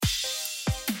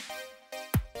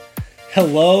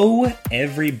Hello,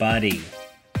 everybody.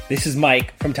 This is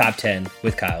Mike from Top 10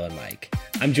 with Kyle and Mike.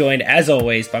 I'm joined, as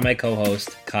always, by my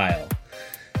co-host, Kyle.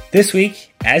 This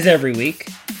week, as every week,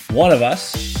 one of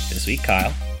us, this week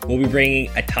Kyle, will be bringing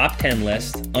a top 10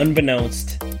 list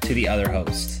unbeknownst to the other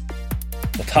host.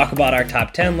 We'll talk about our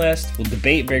top 10 list, we'll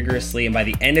debate vigorously, and by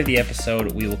the end of the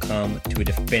episode, we will come to a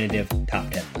definitive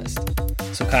top 10 list.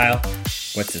 So Kyle,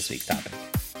 what's this week's topic?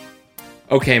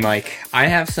 Okay, Mike, I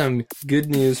have some good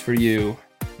news for you.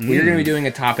 We're going to be doing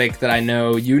a topic that I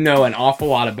know you know an awful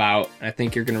lot about, and I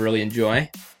think you're going to really enjoy.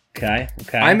 Okay.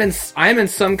 I'm in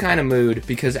some kind of mood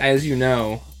because, as you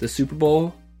know, the Super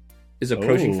Bowl is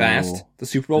approaching fast. The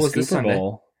Super Bowl is this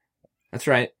Sunday. That's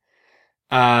right.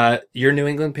 Your New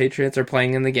England Patriots are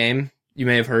playing in the game. You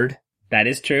may have heard. That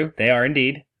is true. They are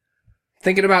indeed.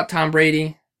 Thinking about Tom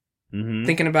Brady.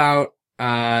 Thinking about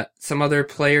some other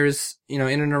players, in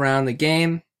and around the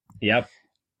game. Yep.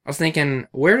 I was thinking,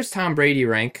 where does Tom Brady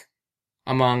rank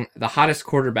among the hottest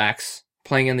quarterbacks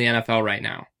playing in the NFL right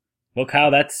now? Well,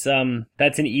 Kyle, that's an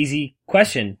easy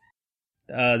question.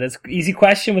 That's an easy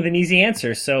question with an easy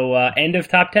answer. So, end of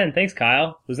top 10. Thanks, Kyle.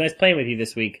 It was nice playing with you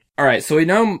this week. All right, so we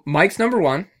know Mike's number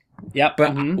one. Yep.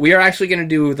 But we are actually going to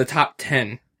do the top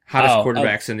 10 hottest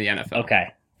quarterbacks in the NFL. Okay.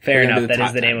 Fair enough. That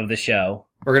is the name of the show.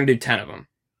 We're going to do 10 of them.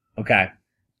 Okay.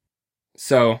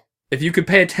 So, if you could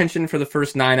pay attention for the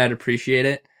first 9, I'd appreciate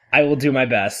it. I will do my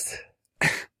best.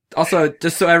 Also,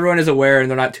 just so everyone is aware and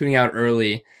they're not tuning out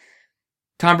early,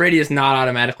 Tom Brady is not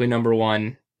automatically number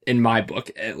one in my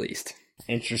book, at least.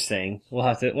 Interesting. We'll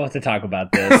have to talk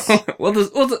about this.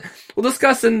 we'll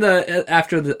discuss in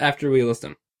after we list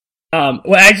them. Well,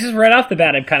 I just right off the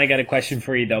bat, I've kind of got a question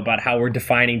for you though about how we're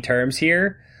defining terms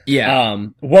here. Yeah.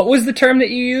 What was the term that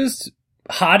you used?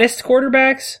 Hottest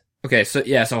quarterbacks? Okay,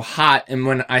 so hot, and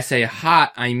when I say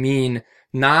hot, I mean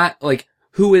not like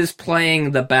who is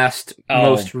playing the best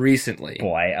most recently.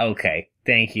 Boy, okay.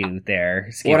 Thank you there,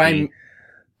 Skippy.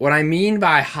 What I mean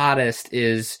by hottest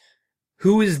is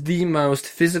who is the most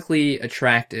physically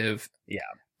attractive. Yeah.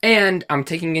 And I'm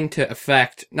taking into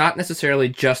effect not necessarily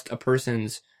just a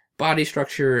person's body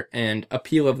structure and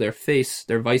appeal of their face,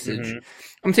 their visage.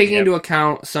 Mm-hmm. I'm taking into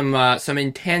account some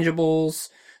intangibles,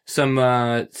 some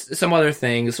other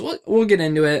things. We'll get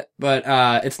into it, but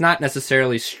it's not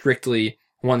necessarily strictly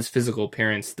one's physical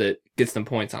appearance that gets them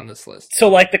points on this list. So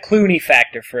like the Clooney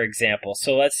factor, for example.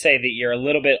 So let's say that you're a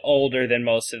little bit older than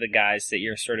most of the guys that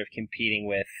you're sort of competing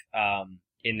with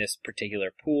in this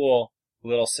particular pool, a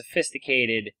little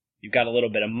sophisticated, you've got a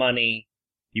little bit of money,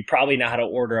 you probably know how to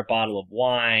order a bottle of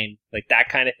wine, like that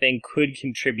kind of thing could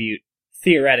contribute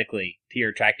theoretically to your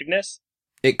attractiveness.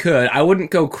 It could. I wouldn't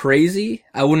go crazy.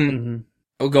 I wouldn't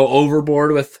go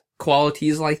overboard with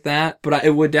qualities like that, but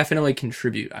it would definitely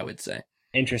contribute, I would say.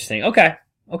 Interesting. Okay.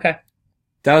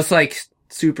 That was like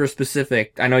super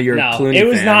specific. I know you're a Clooney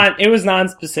fan. It was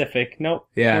non-specific. Nope.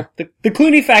 Yeah. The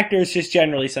Clooney factor is just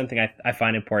generally something I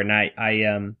find important.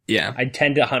 I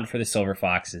tend to hunt for the silver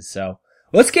foxes. So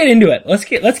let's get into it. Let's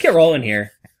get rolling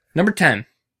here. Number 10.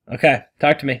 Okay.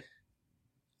 Talk to me.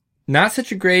 Not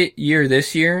such a great year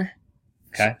this year.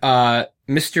 Okay.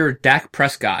 Mr. Dak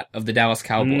Prescott of the Dallas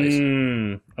Cowboys.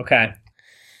 Okay.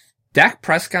 Dak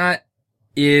Prescott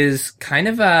is kind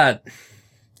of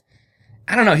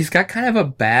he's got kind of a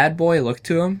bad boy look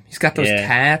to him. He's got those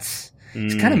tats.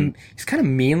 He's kind of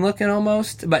mean looking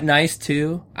almost, but nice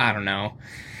too. I don't know.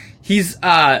 He's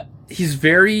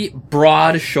very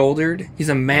broad shouldered. He's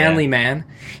a manly man.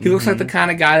 He looks like the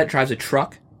kind of guy that drives a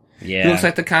truck. Yeah. He looks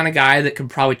like the kind of guy that could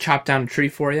probably chop down a tree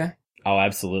for you. Oh,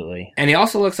 absolutely. And he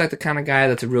also looks like the kind of guy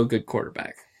that's a real good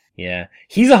quarterback. Yeah.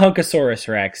 He's a Hunkosaurus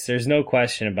Rex. There's no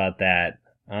question about that.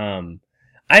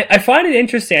 I find it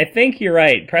interesting. I think you're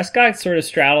right. Prescott sort of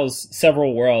straddles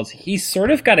several worlds. He's sort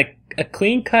of got a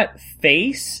clean-cut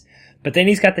face, but then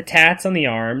he's got the tats on the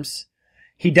arms.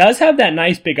 He does have that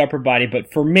nice big upper body,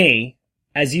 but for me,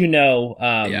 as you know,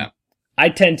 I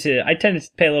tend to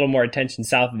pay a little more attention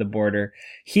south of the border.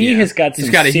 He has got some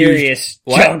serious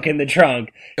junk in the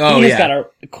trunk. He's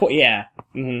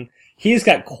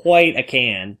got quite a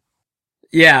can.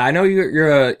 Yeah, I know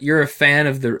you're a fan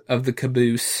of the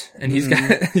caboose, and he's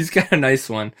got a nice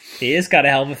one. He has got a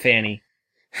hell of a fanny.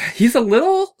 He's a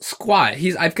little squat.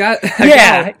 I've got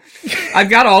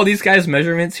all these guys'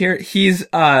 measurements here. He's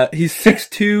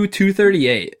 6'2",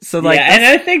 238. So like, and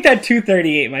I think that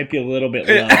 238 might be a little bit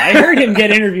low. I heard him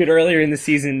get interviewed earlier in the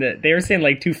season that they were saying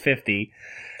like 250.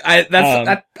 I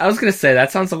was gonna say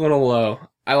that sounds a little low.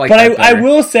 I like, but I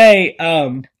will say,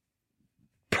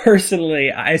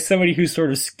 personally, as somebody who sort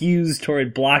of skews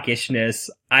toward blockishness,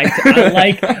 I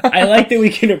like that we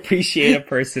can appreciate a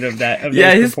person of that. Of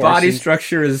yeah, those his body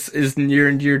structure is near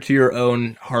and dear to your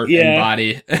own heart and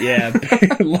body. Yeah.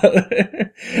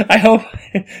 I hope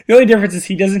the only difference is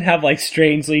he doesn't have like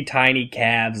strangely tiny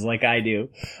calves like I do.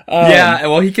 Yeah,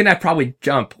 well, he can probably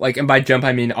jump. Like, and by jump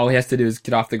I mean all he has to do is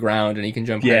get off the ground and he can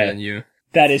jump higher than you.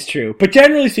 That is true. But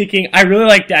generally speaking, I really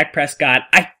like Dak Prescott.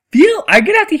 I'm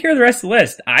gonna have to hear the rest of the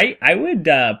list. I would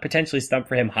potentially stump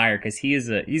for him higher because he's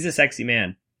a sexy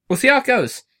man. We'll see how it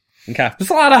goes. Okay. There's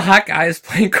a lot of hot guys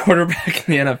playing quarterback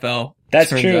in the NFL. That's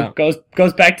true. Out.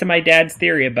 Goes back to my dad's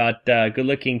theory about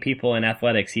good-looking people in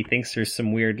athletics. He thinks there's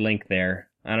some weird link there.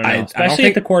 I don't know, especially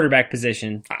at the quarterback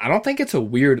position. I don't think it's a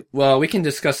weird. Well, we can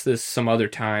discuss this some other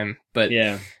time, but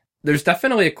yeah, there's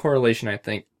definitely a correlation. I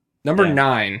think number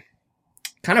 9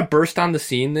 kind of burst on the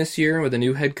scene this year with a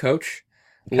new head coach.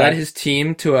 Okay. Led his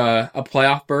team to a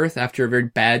playoff berth after a very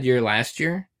bad year last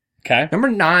year. Okay. Number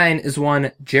 9 is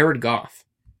one Jared Goff.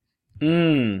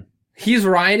 He's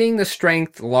riding the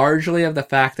strength largely of the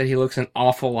fact that he looks an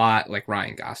awful lot like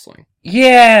Ryan Gosling.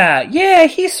 Yeah,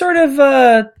 he's sort of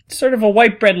a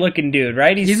white bread looking dude,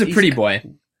 right? He's a pretty boy.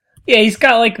 Yeah, he's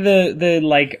got like the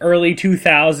like early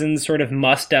 2000s sort of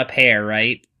mussed up hair,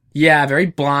 right? Yeah, very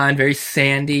blonde, very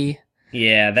sandy.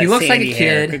 Yeah, he looks like a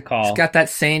hair. kid. Good call. He's got that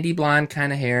sandy blonde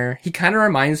kind of hair. He kind of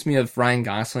reminds me of Ryan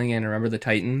Gosling in Remember the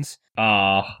Titans.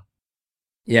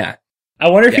 Yeah. I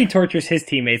wonder if he tortures his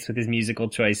teammates with his musical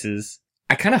choices.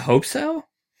 I kind of hope so.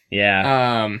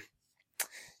 Yeah.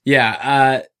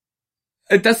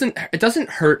 It doesn't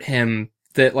hurt him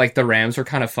that like the Rams were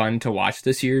kind of fun to watch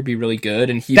this year, be really good,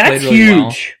 and he played really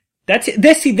well. That's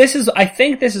huge. I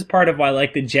think this is part of why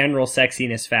like the general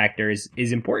sexiness factor is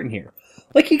important here.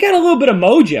 Like, he got a little bit of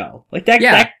mojo. Like,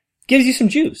 that gives you some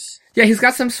juice. Yeah, he's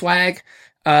got some swag.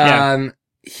 I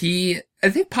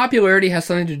think popularity has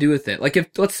something to do with it. Like, if,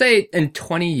 let's say, in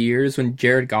 20 years, when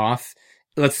Jared Goff,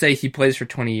 let's say he plays for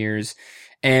 20 years,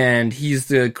 and he's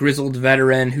the grizzled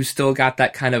veteran who's still got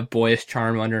that kind of boyish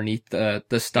charm underneath the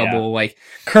stubble, like...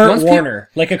 Kurt Warner.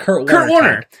 Like a Kurt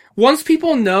Warner. Once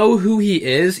people know who he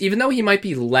is, even though he might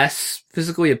be less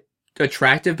physically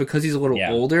attractive because he's a little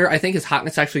older, I think his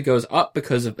hotness actually goes up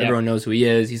because of everyone knows who he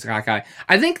is. He's a hot guy.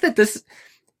 I think that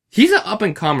he's an up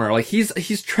and comer. Like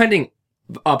he's trending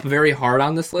up very hard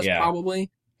on this list, probably.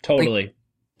 Totally. Like,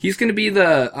 he's going to be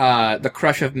the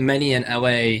crush of many an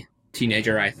LA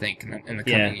teenager, I think, in the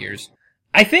coming years.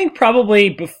 I think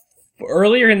probably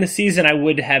earlier in the season I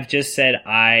would have just said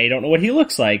I don't know what he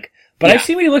looks like. But I've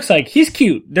seen what he looks like. He's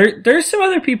cute. There's some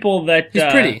other people that he's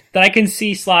pretty that I can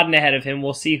see slotting ahead of him.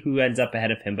 We'll see who ends up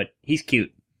ahead of him, but he's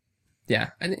cute.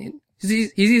 Yeah,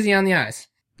 he's easy on the eyes.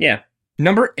 Yeah.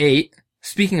 Number 8.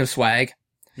 Speaking of swag,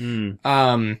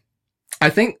 I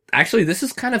think actually this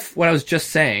is kind of what I was just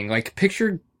saying. Like,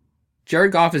 picture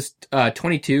Jared Goff is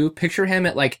 22. Picture him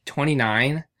at like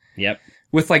 29. Yep.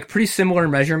 With like pretty similar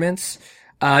measurements.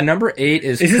 Number 8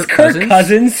 is this Kirk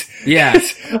Cousins? Yeah.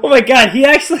 Oh my god,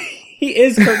 he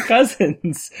is Kirk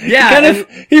Cousins. Yeah.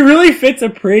 He really fits a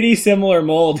pretty similar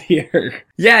mold here.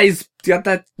 Yeah, he's got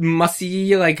that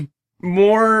mussy, like,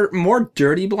 more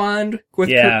dirty blonde with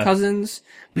Kirk Cousins.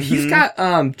 But he's got,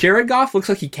 Jared Goff looks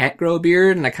like he can't grow a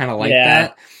beard, and I kind of like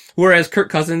that. Whereas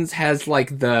Kirk Cousins has, like,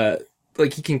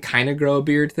 he can kind of grow a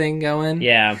beard thing going.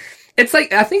 Yeah. It's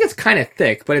like, I think it's kind of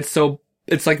thick, but it's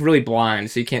like really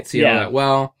blind, so you can't see all that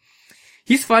well.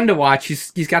 He's fun to watch.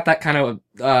 He's got that kind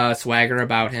of swagger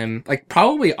about him, like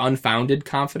probably unfounded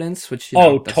confidence, which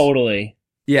totally.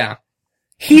 Yeah.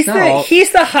 He's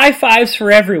the high fives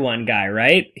for everyone guy,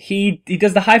 right? He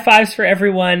does the high fives for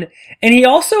everyone, and he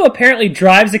also apparently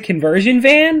drives a conversion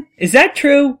van. Is that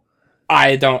true?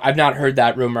 I've not heard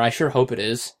that rumor. I sure hope it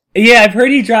is. Yeah, I've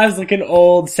heard he drives like an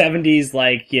old 70s,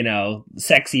 like,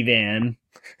 sexy van.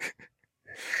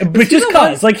 But just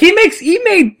cause, like, he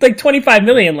made like 25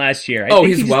 million last year. I think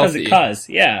he's wealthy. Does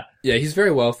it yeah, he's very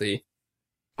wealthy.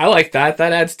 I like that.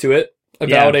 That adds to it. It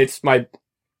validates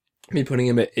me putting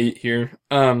him at 8 here.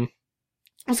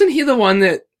 Wasn't he the one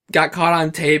that got caught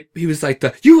on tape? He was like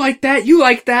you like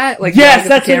that? Like, yes,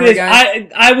 that's what it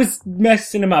is. I was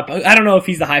messing him up. I don't know if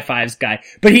he's the high fives guy,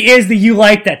 but he is the you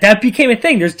like that. That became a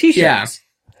thing. There's t-shirts. Yeah.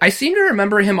 I seem to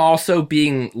remember him also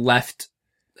being left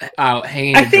out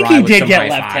hanging. I think he did get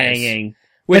left hanging.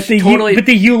 But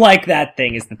the you like that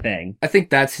thing is the thing. I think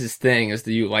that's his thing, is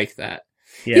the you like that.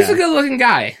 Yeah. He's a good looking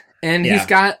guy. And he's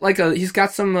got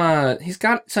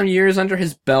some years under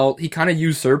his belt. He kind of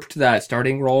usurped that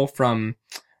starting role from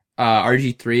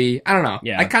RG3. I don't know.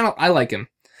 Yeah. I like him.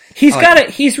 He's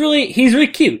really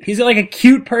cute. He's like a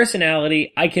cute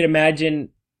personality. I can imagine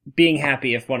being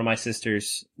happy if one of my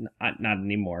sisters, not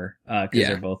anymore, because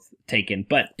they're both taken,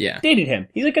 but dated him.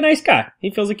 He's like a nice guy.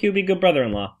 He feels like he would be a good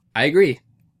brother-in-law. I agree.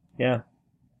 Yeah.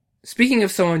 Speaking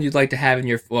of someone you'd like to have in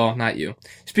your, well, not you.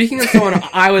 Speaking of someone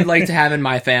I would like to have in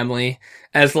my family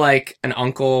as like an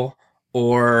uncle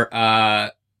or,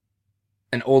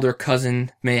 an older cousin,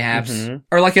 mayhaps,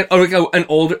 or like an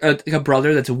older, a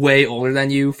brother that's way older than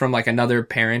you from like another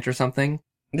parent or something.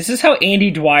 This is how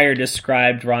Andy Dwyer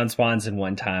described Ron Swanson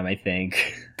one time, I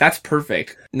think. That's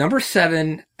perfect. Number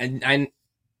 7, and I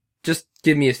just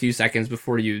give me a few seconds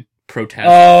before you protest.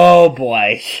 Oh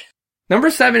boy. Number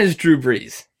 7 is Drew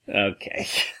Brees. Okay.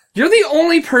 You're the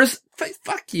only person.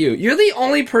 Fuck you. You're the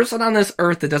only person on this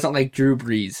earth that doesn't like Drew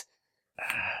Brees.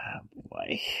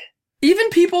 Boy.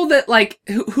 Even people that like,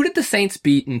 who did the Saints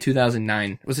beat in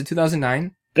 2009? Was it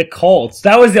 2009? The Colts.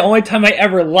 That was the only time I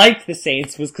ever liked the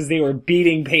Saints was because they were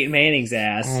beating Peyton Manning's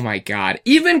ass. Oh my god.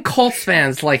 Even Colts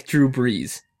fans like Drew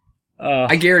Brees.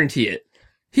 I guarantee it.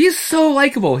 He's so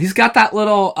likable. He's got that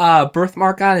little,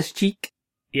 birthmark on his cheek.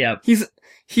 Yeah. He's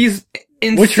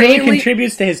insanely... Which really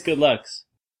contributes to his good looks.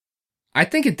 I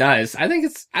think it does. I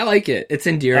like it. It's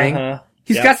endearing.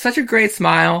 He's got such a great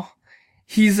smile.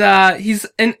 He's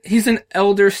an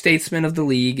elder statesman of the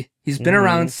league. He's been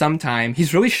around some time.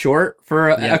 He's really short for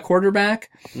a quarterback,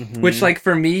 which like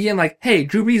for me, I'm like, hey,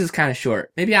 Drew Brees is kind of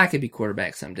short. Maybe I could be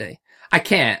quarterback someday. I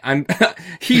can't.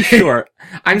 He's short.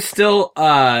 I'm still,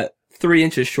 3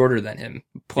 inches shorter than him.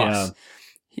 Plus,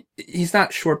 he's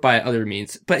not short by other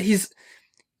means, but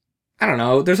I don't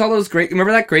know. There's all those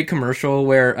remember that great commercial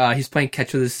where, he's playing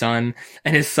catch with his son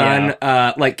and his son,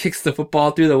 like kicks the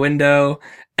football through the window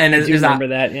and I do remember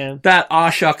that, yeah. That aw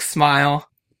shucks smile.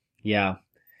 Yeah.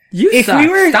 You suck.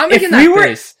 Stop making that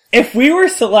face. If we were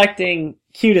selecting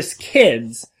cutest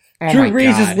kids, Drew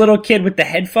Brees' little kid with the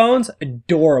headphones,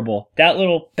 adorable. That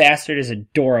little bastard is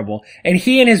adorable. And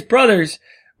he and his brothers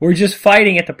were just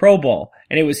fighting at the Pro Bowl,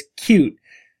 and it was cute.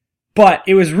 But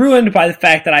it was ruined by the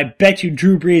fact that I bet you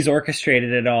Drew Brees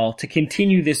orchestrated it all to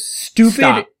continue this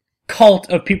stupid cult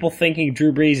of people thinking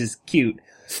Drew Brees is cute.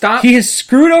 Stop. He has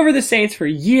screwed over the Saints for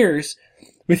years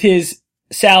with his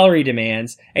salary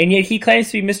demands, and yet he claims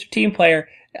to be Mr. Team Player.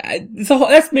 So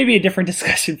that's maybe a different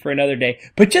discussion for another day.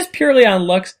 But just purely on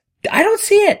looks, I don't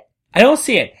see it.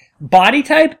 Body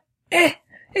type,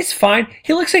 it's fine.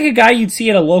 He looks like a guy you'd see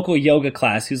at a local yoga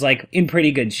class who's like in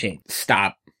pretty good shape.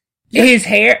 Stop. His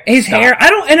hair, I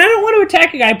don't want to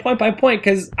attack a guy point by point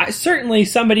because certainly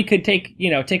somebody could take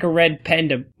a red pen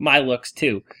to my looks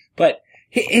too. But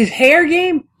his hair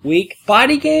game, weak.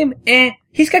 Body game,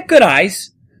 He's got good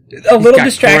eyes. A little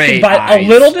distracted by, I'm a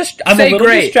little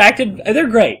distracted. They're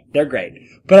great.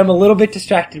 But I'm a little bit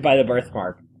distracted by the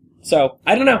birthmark. So,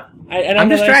 I don't know. I'm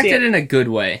distracted in a good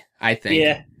way, I think.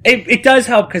 Yeah. It does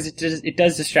help because it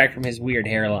does distract from his weird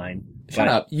hairline. Shut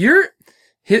up.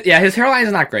 His hairline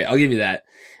is not great. I'll give you that.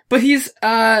 But he's,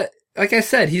 like I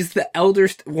said, he's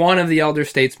one of the elder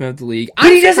statesmen of the league. But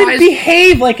he doesn't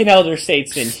behave like an elder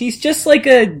statesman. He's just like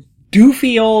a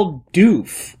doofy old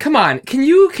doof. Come on. Can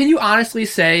you honestly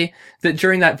say that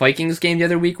during that Vikings game the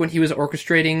other week when he was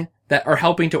orchestrating that, or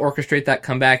helping to orchestrate that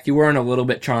comeback, you weren't a little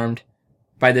bit charmed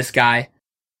by this guy?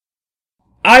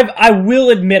 I will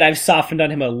admit I've softened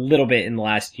on him a little bit in the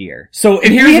last year. So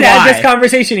if we had this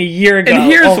conversation a year ago. And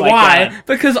here's why.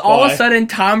 Because all of a sudden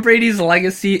Tom Brady's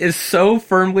legacy is so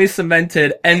firmly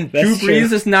cemented and Drew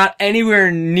Brees is not anywhere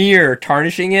near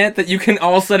tarnishing it that you can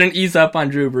all of a sudden ease up on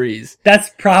Drew Brees.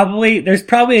 There's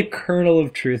probably a kernel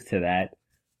of truth to that.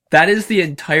 That is the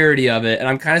entirety of it. And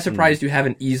I'm kind of surprised you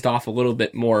haven't eased off a little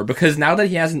bit more because now that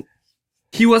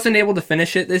he wasn't able to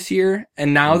finish it this year,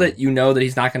 and now that you know that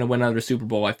he's not going to win another Super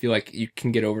Bowl, I feel like you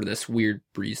can get over this weird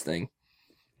Brees thing.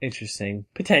 Interesting.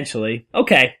 Potentially.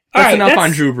 Okay. That's enough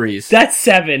on Drew Brees. That's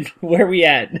 7. Where are we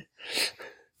at?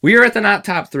 We are at the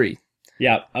top 3.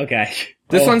 Yep. Okay.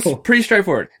 This one's pretty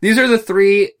straightforward. These are the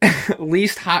 3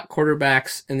 least hot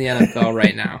quarterbacks in the NFL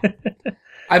right now.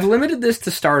 I've limited this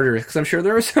to starters because I'm sure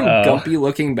there are some gumpy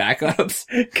looking backups.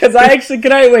 Because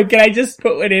can I just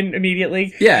put one in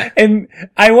immediately? Yeah. And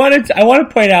I want to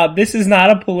point out this is not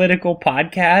a political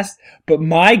podcast, but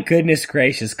my goodness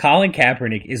gracious, Colin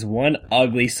Kaepernick is one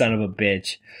ugly son of a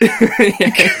bitch.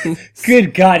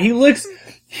 Good God, he looks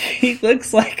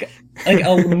like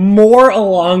a more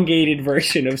elongated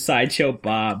version of Sideshow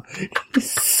Bob.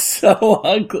 He's so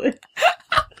ugly.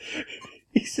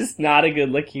 He's just not a good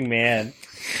looking man.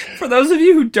 For those of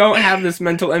you who don't have this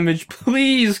mental image,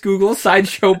 please Google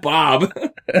Sideshow Bob.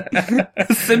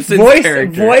 Simpsons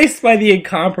character. Voiced by the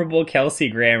incomparable Kelsey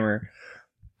Grammer.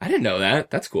 I didn't know that.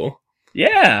 That's cool.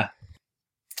 Yeah.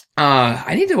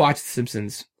 I need to watch The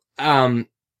Simpsons.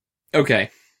 Okay.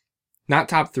 Not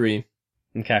top 3.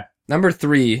 Okay. Number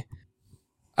 3.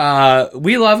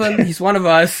 We love him. He's one of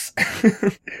us.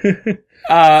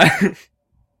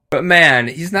 But man,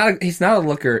 he's not a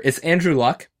looker. It's Andrew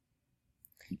Luck.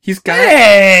 He's got.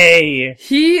 Hey!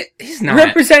 He's not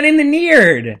representing the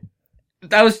Neard.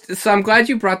 So I'm glad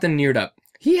you brought the Neard up.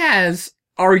 He has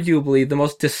arguably the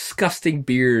most disgusting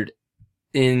beard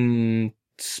in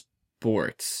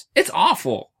sports. It's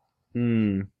awful.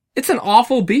 It's an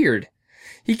awful beard.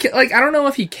 I don't know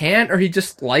if he can't or he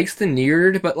just likes the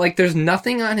Neard, but like there's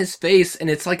nothing on his face and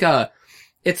it's like a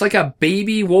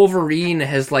baby Wolverine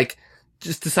has like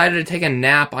just decided to take a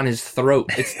nap on his throat.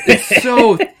 It's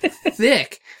so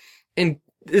thick. And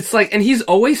it's like, and he's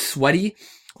always sweaty.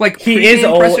 Like he is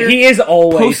always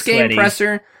post-game sweaty.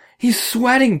 presser. He's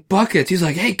sweating buckets. He's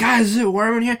like, "Hey guys, is it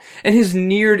warm in here?" And his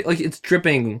Neard, like it's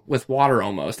dripping with water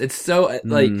almost. It's so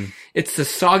like it's the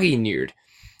soggy Neard.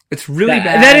 It's really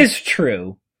bad. That is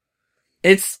true.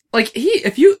 It's like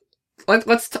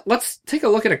let's take a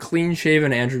look at a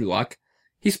clean-shaven Andrew Luck.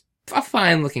 He's a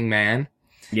fine-looking man.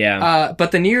 Yeah.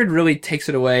 But the Neard really takes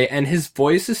it away, and his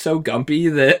voice is so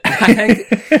gumpy that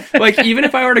like even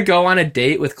if I were to go on a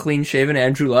date with clean-shaven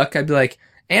Andrew Luck, I'd be like,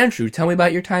 "Andrew, tell me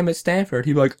about your time at Stanford."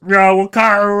 He'd be like, "Yeah, well,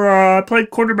 I played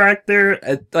quarterback there."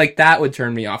 Like that would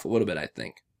turn me off a little bit, I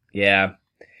think. Yeah.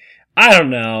 I don't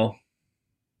know.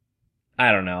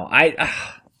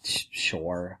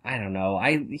 Sure. I don't know.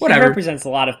 He represents a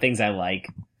lot of things I like.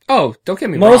 Oh, don't get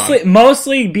me wrong.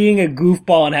 Mostly being a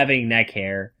goofball and having neck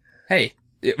hair. Hey.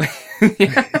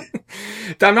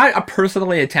 I'm not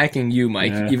personally attacking you,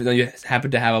 Mike, even though you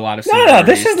happen to have a lot of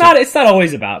similarities. No, it's not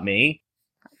always about me.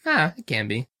 It can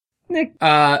be.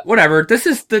 Whatever. This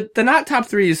is the not top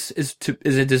 3 is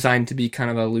designed to be kind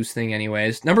of a loose thing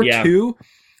anyways. Number 2,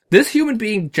 this human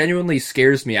being genuinely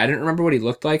scares me. I didn't remember what he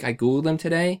looked like. I Googled him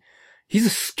today. He's a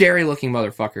scary looking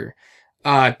motherfucker.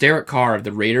 Derek Carr of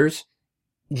the Raiders.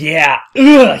 Yeah.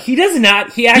 Ugh, he does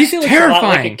not. He actually looks terrifying. a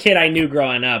lot like a kid I knew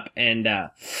growing up, and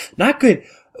not good.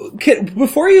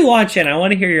 Before you launch in, I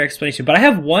want to hear your explanation, but I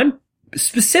have one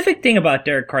specific thing about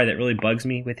Derek Carr that really bugs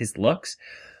me with his looks.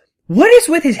 What is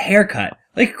with his haircut?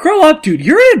 Like, grow up, dude.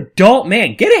 You're an adult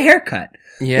man. Get a haircut.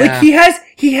 Yeah. Like, he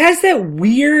has that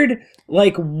weird,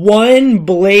 like, one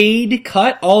blade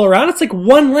cut all around. It's like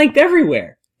one length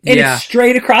everywhere. And it's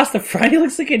straight across the front. He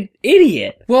looks like an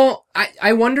idiot. Well,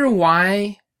 I wonder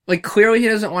why. Like, clearly he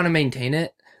doesn't want to maintain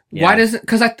it. Yeah. Why doesn't,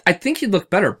 cause I think he'd look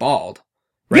better bald.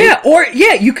 Right?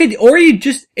 Yeah, you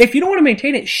just, if you don't want to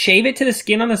maintain it, shave it to the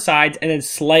skin on the sides and then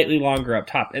slightly longer up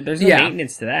top. There's no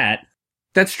maintenance to that.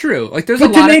 That's true. Like, there's a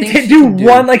lot of things you can do.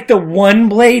 Like, the one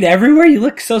blade everywhere? You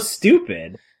look so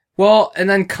stupid. Well, and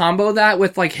then combo that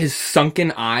with, like, his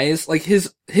sunken eyes. Like,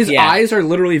 his eyes are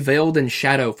literally veiled in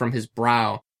shadow from his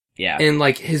brow. Yeah. And,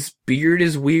 like, his beard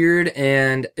is weird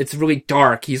and it's really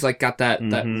dark. He's, like, got that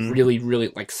really,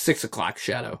 really, like, 6 o'clock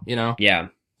shadow, you know? Yeah,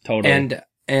 totally.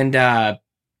 And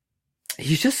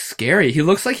he's just scary. He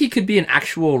looks like he could be an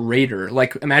actual raider.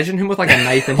 Like, imagine him with, like, a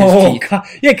knife in his teeth. God.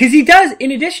 Yeah, because he does, in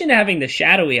addition to having the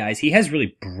shadowy eyes, he has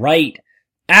really bright,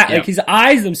 like, his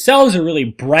eyes themselves are really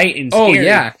bright and scary. Oh,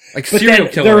 yeah. Like, serial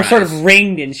killer they're eyes. Sort of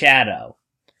ringed in shadow.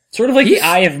 Sort of like the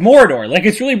Eye of Mordor. Like,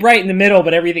 it's really bright in the middle,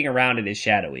 but everything around it is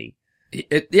shadowy.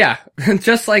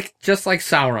 just like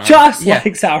Sauron.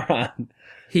 Like Sauron.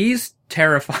 He's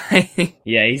terrifying.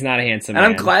 Yeah, he's not a handsome man.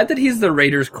 And I'm glad that he's the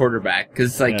Raiders quarterback,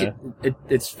 because, like,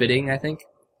 it's fitting, I think.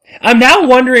 I'm now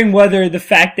wondering whether the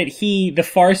fact that the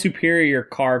far superior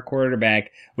Carr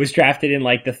quarterback, was drafted in,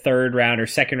 like, the 3rd round or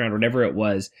 2nd round, whatever it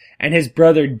was, and his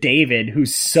brother David, who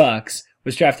sucks,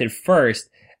 was drafted first.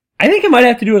 I think it might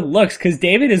have to do with looks, because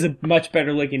David is a much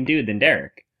better looking dude than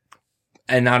Derek.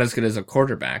 And not as good as a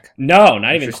quarterback. No,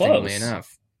 not even close. Interestingly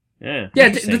enough. Yeah,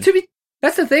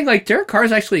 that's the thing, like, Derek Carr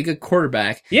is actually a good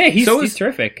quarterback. Yeah, he's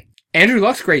terrific. Andrew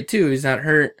Luck's great too, he's not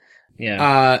hurt.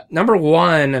 Yeah. Number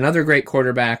 1, another great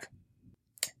quarterback.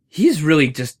 He's really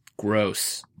just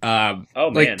gross. Man.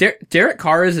 Like, Derek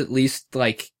Carr is at least,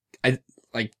 like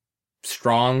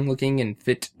strong looking and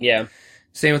fit. Yeah.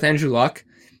 Same with Andrew Luck.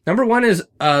 Number 1 is,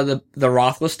 the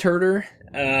Roethlisberger.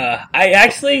 I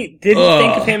actually didn't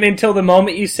think of him until the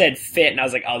moment you said fit, and I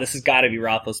was like, oh, this has got to be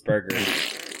Roethlisberger.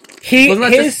 His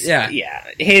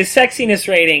sexiness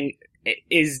rating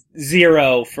is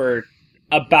 0 for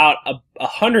about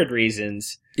 100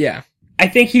 reasons. Yeah. I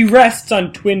think he rests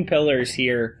on twin pillars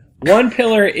here. One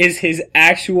pillar is his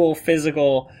actual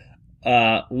physical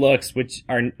looks, which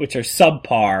are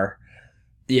subpar.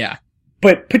 Yeah.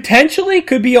 But potentially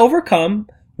could be overcome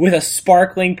with a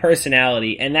sparkling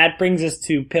personality, and that brings us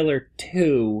to pillar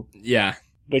 2. Yeah.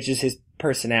 Which is his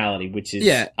personality, which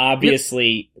is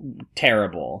obviously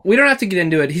terrible. We don't have to get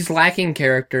into it. He's lacking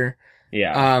character.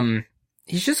 Yeah.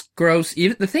 He's just gross.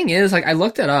 Even the thing is, like, I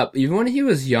looked it up. Even when he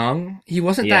was young, he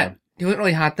wasn't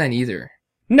really hot then either.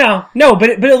 No, but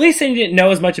at least then you didn't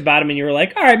know as much about him, and you were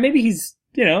like, all right, maybe he's,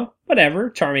 whatever,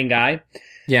 charming guy.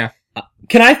 Yeah.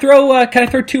 Can I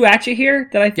throw two at you here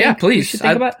that I think please. you should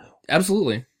think about?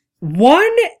 Absolutely.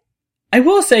 One, I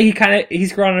will say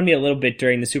he's grown on me a little bit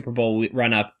during the Super Bowl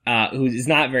run up, who is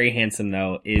not very handsome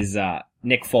though, is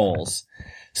Nick Foles.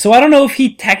 So I don't know if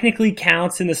he technically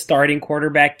counts in the starting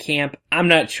quarterback camp. I'm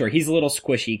not sure. He's a little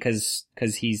squishy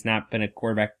because he's not been a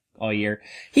quarterback all year.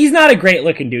 He's not a great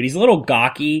looking dude. He's a little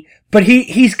gawky, but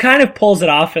he's kind of pulls it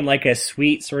off in like a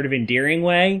sweet, sort of endearing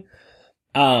way.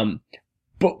 But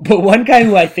one guy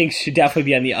who I think should definitely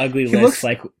be on the ugly list,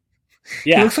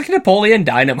 he looks like Napoleon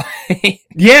Dynamite.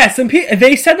 Yeah, some people,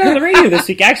 they said that on the radio this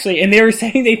week actually, and they were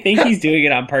saying they think he's doing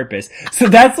it on purpose. So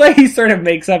that's why he sort of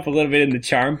makes up a little bit in the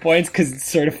charm points, because it's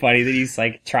sort of funny that he's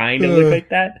like trying to look like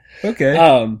that.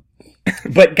 Okay.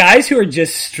 But guys who are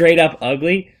just straight up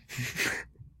ugly,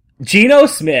 Geno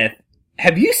Smith,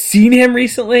 have you seen him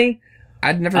recently?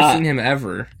 I'd never seen him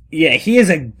ever. Yeah, he is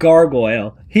a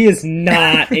gargoyle. He is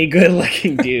not a good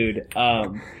looking dude.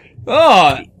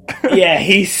 Yeah,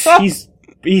 he's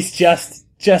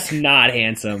just not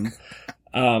handsome.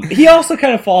 He also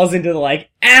kind of falls into the I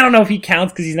don't know if he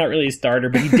counts because he's not really a starter,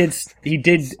 but he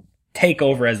did take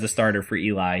over as the starter for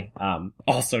Eli.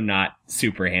 Also not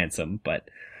super handsome, but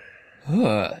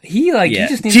he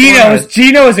just needs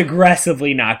Geno is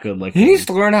aggressively not good looking. He needs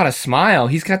to learn how to smile.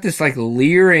 He's got this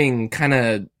leering kind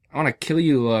of I want to kill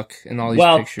you look in all these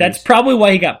pictures. Well, that's probably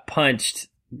why he got punched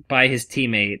by his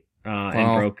teammate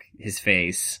and broke his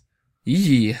face.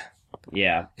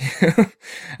 Yeah.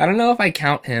 I don't know if I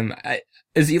count him.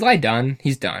 Is Eli done?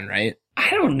 He's done, right? I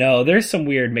don't know. There's some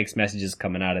weird mixed messages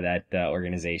coming out of that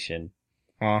organization.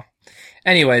 Well,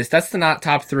 anyways, that's the not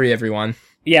top 3, everyone.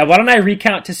 Yeah, why don't I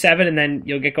recount to 7 and then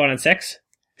you'll get going on 6?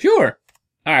 Sure.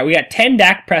 All right, we got 10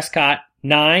 Dak Prescott,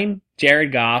 9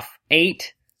 Jared Goff,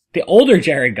 8 the older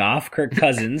Jared Goff, Kirk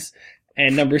Cousins,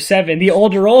 and number 7 the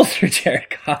older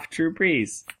Jared Goff, Drew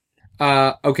Brees.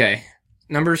 Okay.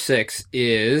 Number 6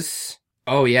 is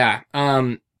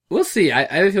we'll see. I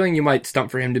have a feeling you might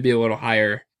stump for him to be a little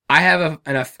higher. I have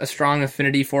a strong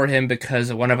affinity for him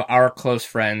because one of our close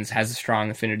friends has a strong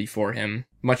affinity for him,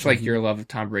 much like your love of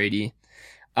Tom Brady.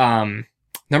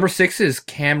 Number 6 is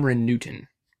Cameron Newton.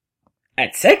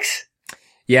 At 6?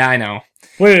 Yeah, I know.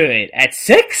 Wait. At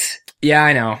 6? Yeah,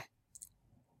 I know.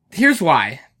 Here's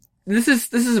why. This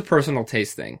is a personal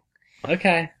taste thing.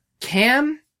 Okay.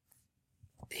 Cam,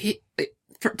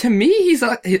 to me, he's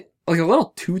like a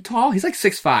little too tall. He's like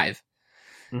 6'5".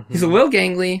 Mm-hmm. He's a little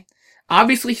gangly.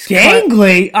 Obviously, he's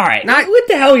gangly. All right. What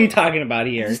the hell are you talking about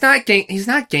here? He's not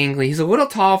gangly. He's a little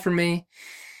tall for me.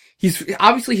 He's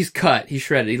cut. He's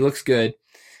shredded. He looks good.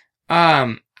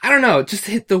 I don't know.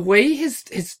 Just the way he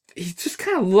just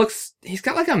kind of looks. He's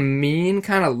got like a mean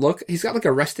kind of look. He's got like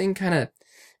a resting kind of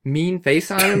mean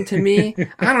face on him to me.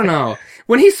 I don't know.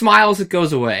 When he smiles, it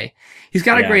goes away. He's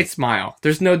got a great smile.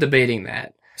 There's no debating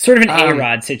that. Sort of an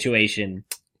A-Rod situation.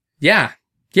 Yeah,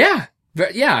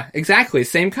 exactly.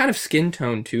 Same kind of skin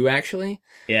tone too, actually.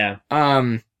 Yeah.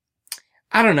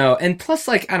 I don't know. And plus,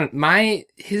 I don't know,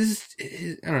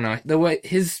 the way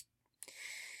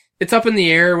it's up in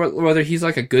the air whether he's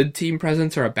like a good team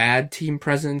presence or a bad team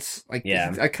presence.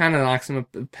 It kind of knocks him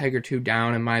a peg or two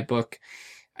down in my book.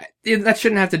 That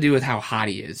shouldn't have to do with how hot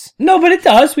he is. No, but it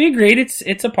does. We agreed.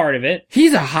 It's a part of it.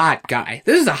 He's a hot guy.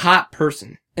 This is a hot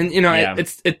person. And,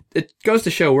 it goes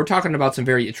to show we're talking about some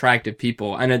very attractive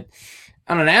people. And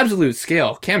on an absolute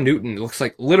scale, Cam Newton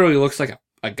literally looks like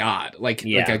a god, like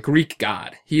a Greek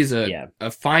god. He's a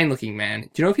fine looking man. Do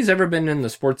you know if he's ever been in the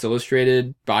Sports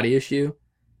Illustrated body issue?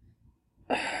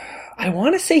 I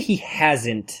want to say he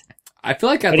hasn't. I feel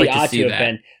like I'd like to see that.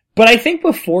 Been. But I think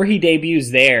before he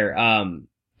debuts there,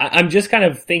 I'm just kind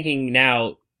of thinking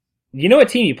now, you know what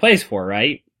team he plays for,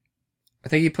 right? I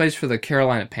think he plays for the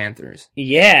Carolina Panthers.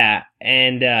 Yeah,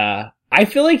 and I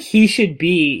feel like he should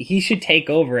take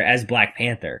over as Black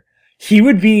Panther. He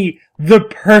would be the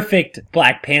perfect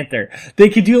Black Panther. They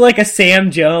could do like a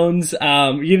Sam Jones,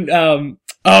 oh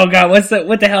god, what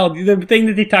the hell? The thing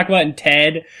that they talk about in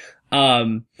Ted,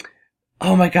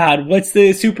 oh my god, what's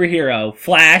the superhero?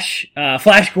 Flash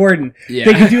Gordon. Yeah.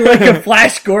 They could do like a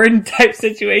Flash Gordon type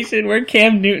situation where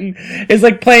Cam Newton is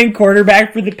like playing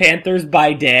quarterback for the Panthers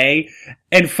by day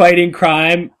and fighting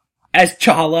crime as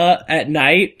T'Challa at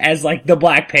night as like the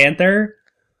Black Panther.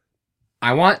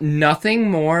 I want nothing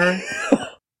more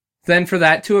than for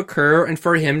that to occur and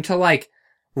for him to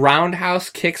roundhouse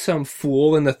kick some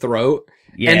fool in the throat,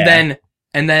 and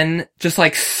then just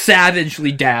like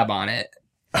savagely dab on it.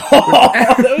 Oh,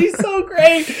 that would be so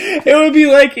great. It would be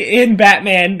like in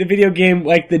Batman, the video game,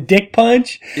 like the dick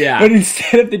punch. Yeah. But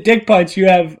instead of the dick punch, you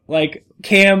have like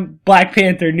Cam, Black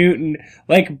Panther, Newton,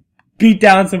 like beat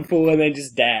down some fool and then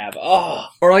just dab. Oh.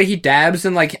 Or like he dabs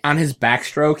and like on his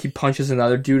backstroke, he punches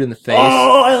another dude in the face.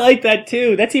 Oh, I like that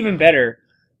too. That's even better.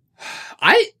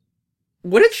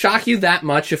 Would it shock you that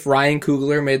much if Ryan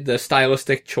Coogler made the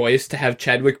stylistic choice to have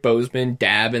Chadwick Boseman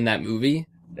dab in that movie?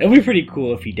 It would be pretty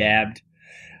cool if he dabbed.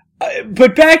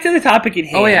 But back to the topic at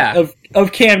hand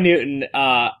of Cam Newton.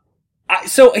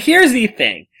 So here's the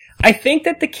thing. I think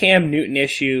that the Cam Newton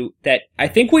issue that I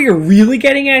think what you're really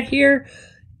getting at here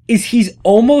is he's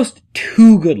almost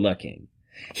too good looking.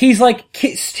 He's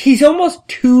almost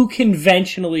too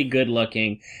conventionally good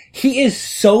looking. He is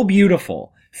so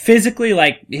beautiful. Physically,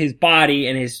 like his body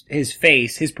and his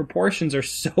face, his proportions are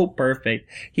so perfect.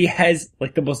 He has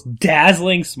like the most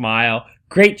dazzling smile,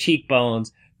 great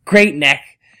cheekbones, great neck.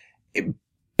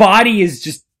 Body is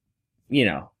just,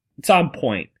 it's on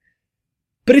point.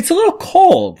 But it's a little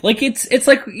cold. Like it's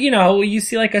like, you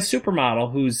see like a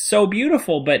supermodel who's so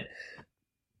beautiful, but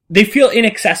they feel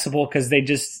inaccessible because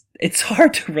it's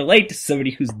hard to relate to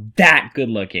somebody who's that good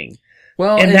looking.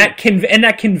 Well, and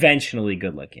that conventionally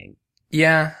good looking.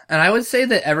 Yeah. And I would say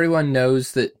that everyone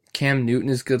knows that Cam Newton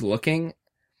is good looking.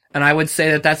 And I would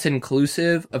say that that's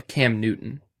inclusive of Cam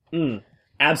Newton.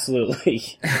 Absolutely.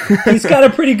 He's got a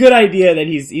pretty good idea that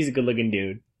he's a good looking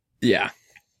dude. Yeah.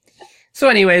 So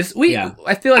anyways,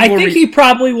 I feel like I think he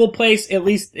probably will place, at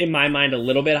least in my mind, a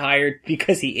little bit higher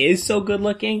because he is so good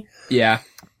looking. Yeah.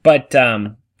 But,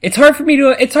 it's hard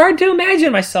to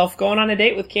imagine myself going on a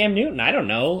date with Cam Newton. I don't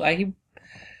know.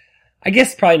 I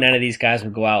guess probably none of these guys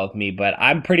would go out with me, but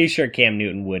I'm pretty sure Cam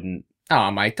Newton wouldn't.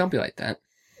 Oh, Mike, don't be like that.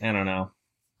 I don't know.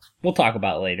 We'll talk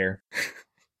about it later.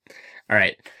 All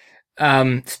right.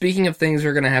 Speaking of things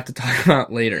we're going to have to talk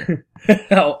about later.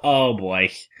 oh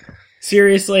boy.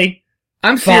 Seriously?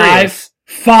 I'm serious.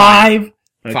 Five.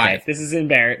 Okay, 5. This is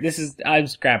embarrassing. I'm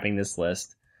scrapping this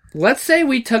list. Let's say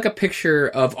we took a picture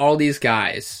of all these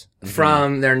guys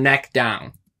from their neck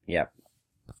down. Yep.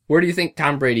 Where do you think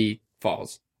Tom Brady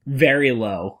falls? Very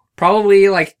low. Probably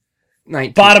like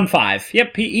 19. Bottom 5.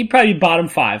 Yep, he'd probably be bottom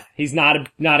 5. He's not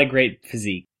a great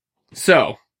physique.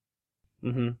 So.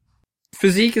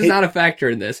 Physique is not a factor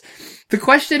in this. The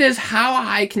question is, how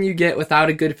high can you get without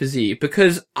a good physique?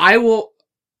 Because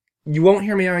you won't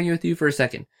hear me argue with you for a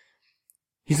second.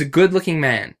 He's a good-looking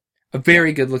man. A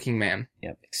very good-looking man.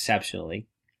 Yep, exceptionally.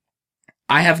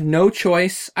 I have no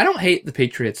choice. I don't hate the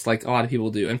Patriots like a lot of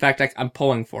people do. In fact, I'm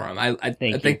pulling for them. I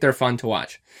think they're fun to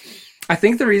watch. I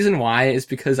think the reason why is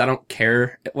because I don't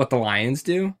care what the Lions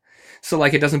do. So,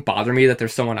 like, it doesn't bother me that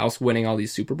there's someone else winning all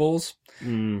these Super Bowls.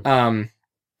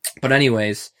 But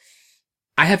anyways,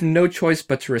 I have no choice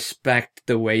but to respect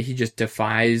the way he just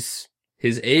defies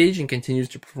his age and continues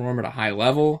to perform at a high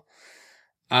level.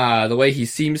 The way he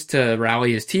seems to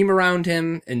rally his team around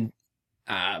him and,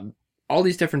 all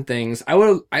these different things. I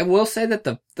will say that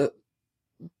the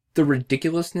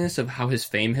ridiculousness of how his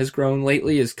fame has grown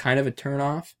lately is kind of a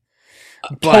turnoff.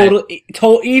 Totally,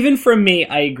 even from me,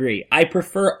 I agree. I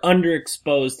prefer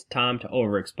underexposed Tom to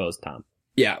overexposed Tom.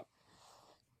 Yeah.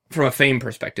 From a fame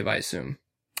perspective, I assume.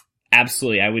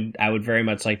 Absolutely. I would very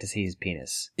much like to see his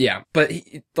penis. Yeah, but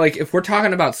if we're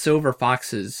talking about silver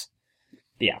foxes,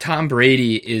 yeah, Tom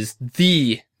Brady is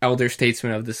the elder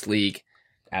statesman of this league.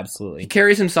 Absolutely. He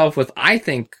carries himself with, I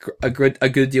think, a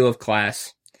good deal of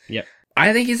class. Yep.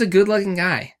 I think he's a good-looking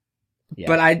guy. Yep.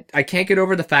 But I can't get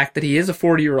over the fact that he is a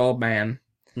 40-year-old man.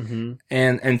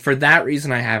 And for that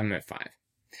reason, I have him at 5.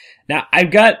 Now,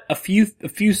 I've got a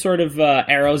few sort of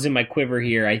arrows in my quiver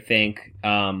here, I think.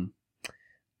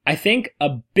 I think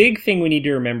a big thing we need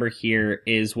to remember here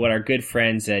is what our good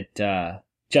friends at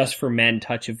Just for Men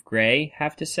Touch of Grey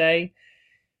have to say.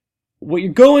 What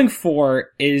you're going for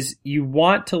is you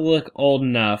want to look old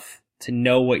enough to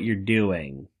know what you're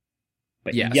doing,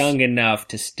 but young enough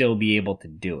to still be able to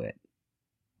do it.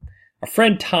 Our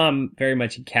friend Tom very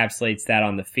much encapsulates that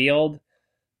on the field,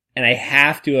 and I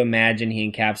have to imagine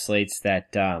he encapsulates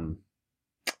that on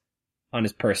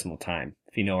his personal time.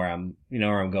 If you know where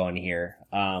I'm going here.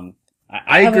 I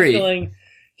have agree. A feeling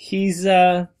he's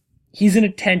an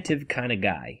attentive kind of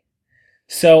guy.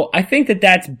 So I think that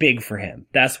that's big for him.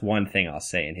 That's one thing I'll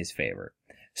say in his favor.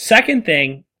 Second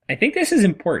thing, I think this is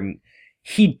important.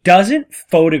 He doesn't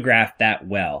photograph that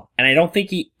well, and I don't think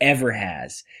he ever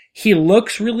has. He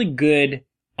looks really good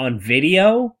on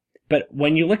video, but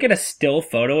when you look at a still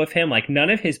photo of him, like none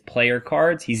of his player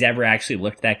cards, he's ever actually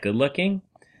looked that good looking.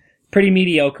 pretty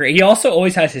mediocre. He also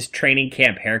always has his training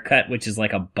camp haircut, which is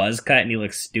like a buzz cut, and he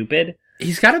looks stupid.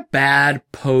 He's got a bad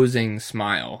posing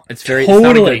smile. It's very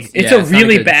totally. It's a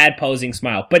really bad posing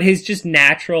smile, but his just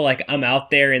natural, like, I'm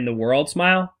out there in the world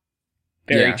smile,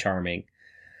 very charming.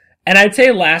 And I'd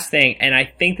say last thing, and I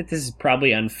think that this is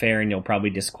probably unfair, and you'll probably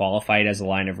disqualify it as a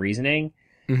line of reasoning,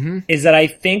 is that I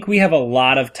think we have a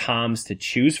lot of Toms to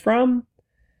choose from.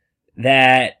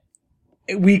 That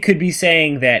we could be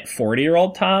saying that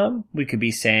 40-year-old Tom, we could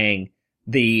be saying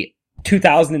the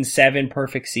 2007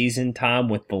 perfect season Tom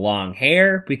with the long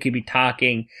hair. We could be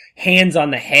talking hands on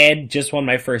the head, just won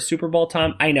my first Super Bowl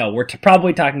Tom. I know, we're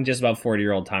probably talking just about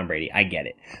 40-year-old Tom Brady. I get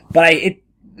it. But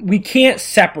we can't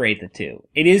separate the two.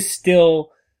 It is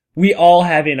still, we all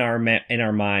have in our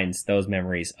minds those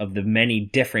memories of the many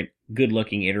different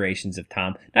good-looking iterations of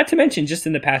Tom. Not to mention just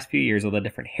in the past few years, all the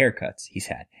different haircuts he's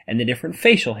had and the different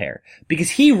facial hair. Because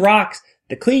he rocks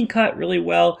the clean cut really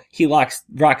well. He rocks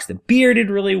the bearded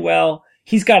really well.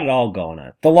 He's got it all going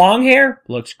on. The long hair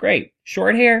looks great.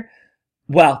 Short hair,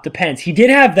 well, depends. He did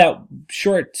have that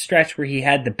short stretch where he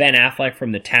had the Ben Affleck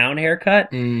from The Town haircut,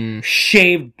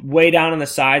 shaved way down on the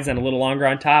sides and a little longer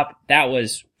on top. That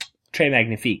was très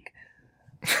magnifique.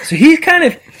 So he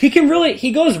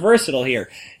goes versatile here.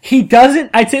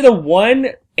 I'd say the one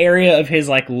area of his,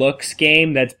 like, looks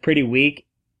game that's pretty weak,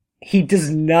 he does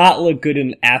not look good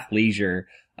in athleisure,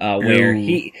 where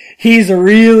he's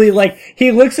really, like,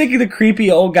 he looks like the creepy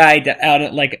old guy out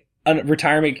at, like, a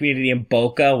retirement community in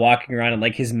Boca walking around in,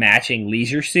 like, his matching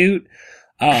leisure suit.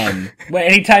 But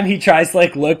anytime he tries to,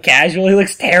 like, look casual, he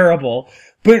looks terrible.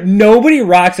 But nobody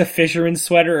rocks a fisherman's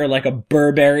sweater or, like, a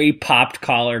Burberry popped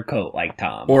collar coat like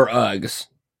Tom. Or Uggs.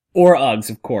 Or Uggs,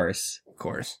 of course. Of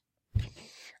course.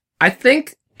 I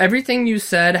think everything you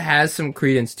said has some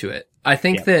credence to it. I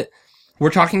think that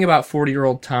we're talking about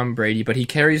 40-year-old Tom Brady, but he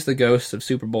carries the ghosts of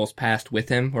Super Bowls past with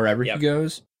him wherever he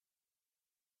goes.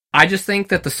 I just think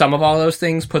that the sum of all those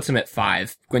things puts him at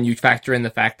 5 when you factor in the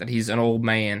fact that he's an old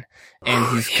man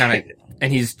and he's kind of,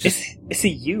 and he's just. It's a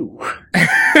you.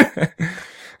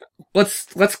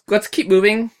 Let's keep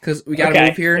moving because we gotta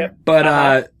move here. Yep.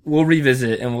 But we'll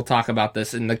revisit and we'll talk about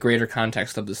this in the greater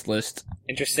context of this list.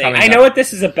 Interesting. I know what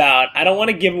this is about. I don't want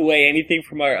to give away anything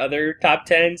from our other top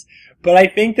 10s, but I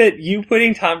think that you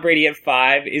putting Tom Brady at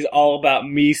 5 is all about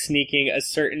me sneaking a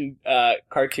certain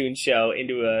cartoon show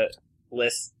into a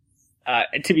list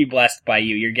to be blessed by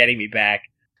you. You're getting me back.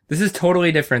 This is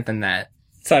totally different than that.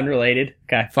 It's unrelated.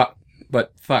 Okay. Fuck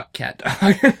Cat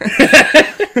Dog.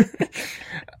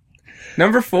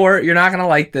 Number 4, you're not gonna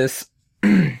like this.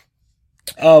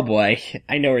 Oh boy,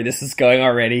 I know where this is going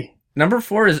already. Number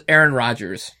 4 is Aaron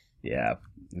Rodgers. Yeah.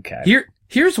 Okay.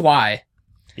 Here's why.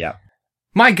 Yeah.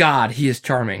 My God, he is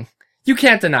charming. You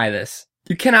can't deny this.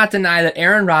 You cannot deny that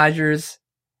Aaron Rodgers,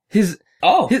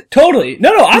 totally.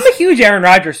 No, I'm a huge Aaron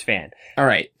Rodgers fan. All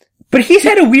right. But he's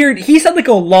had like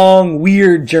a long,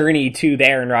 weird journey to the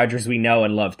Aaron Rodgers we know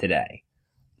and love today.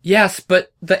 Yes,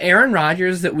 but the Aaron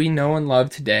Rodgers that we know and love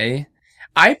today,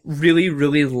 I really,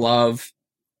 really love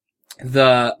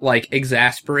the, like,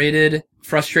 exasperated,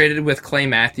 frustrated with Clay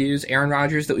Matthews Aaron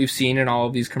Rodgers that we've seen in all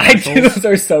of these commercials. I do, those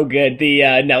are so good.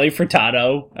 The Nelly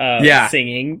Furtado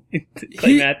singing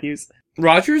Clay Matthews.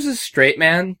 Rodgers is straight,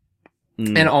 man,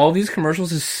 and all of these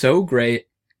commercials is so great.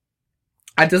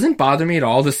 It doesn't bother me at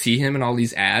all to see him in all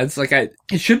these ads. Like, it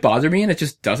should bother me, and it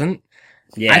just doesn't.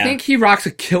 Yeah. I think he rocks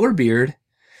a killer beard.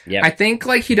 Yeah. I think,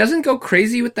 like, he doesn't go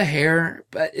crazy with the hair,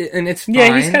 and it's fine.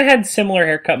 Yeah, he's kind of had similar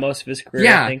haircut most of his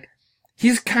career, I think.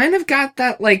 He's kind of got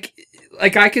that, like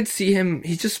I could see him,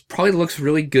 he just probably looks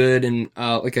really good in,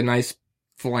 like, a nice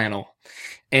flannel.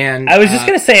 And I was just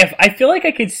gonna say, I feel like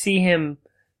I could see him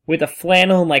with a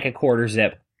flannel and, like, a quarter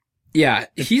zip. Yeah,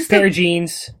 he's pair of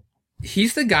jeans.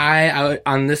 He's the guy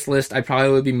on this list I probably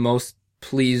would be most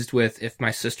pleased with if my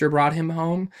sister brought him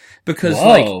home.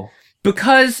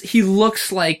 Because he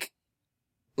looks like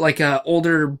a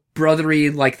older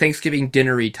brothery, like, Thanksgiving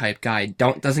dinnery type guy,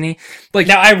 doesn't he? Like,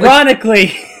 now,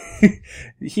 ironically,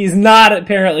 he's not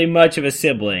apparently much of a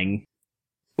sibling.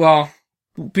 Well,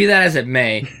 be that as it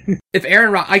may, if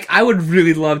I would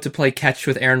really love to play catch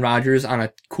with Aaron Rodgers on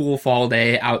a cool fall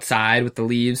day outside with the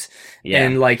leaves,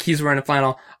 and, like, he's wearing a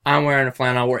flannel, I'm wearing a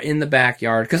flannel, we're in the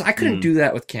backyard, because I couldn't do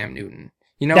that with Cam Newton.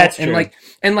 You know, that's true.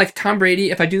 And like Tom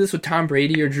Brady, if I do this with Tom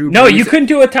Brady or Drew Brees. No, you couldn't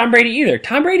do it with Tom Brady either.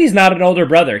 Tom Brady's not an older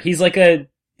brother. He's like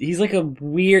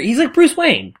Bruce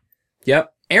Wayne.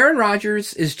 Yep. Aaron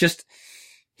Rodgers is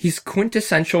he's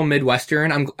quintessential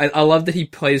Midwestern. I love that he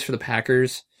plays for the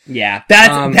Packers. Yeah. That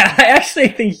I actually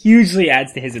think hugely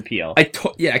adds to his appeal. I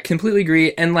completely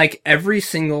agree. And, like, every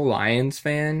single Lions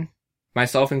fan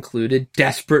myself included,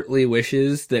 desperately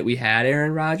wishes that we had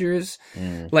Aaron Rodgers.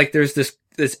 Like there's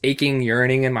this aching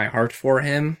yearning in my heart for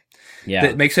him. Yeah.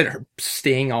 That makes it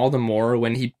sting all the more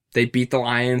when they beat the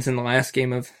Lions in the last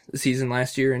game of the season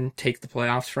last year and take the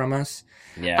playoffs from us.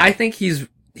 Yeah. I think he's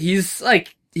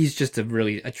just a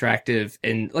really attractive,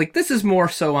 and like this is more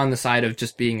so on the side of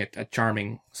just being a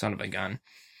charming son of a gun.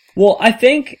 Well, I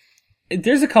think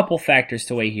there's a couple factors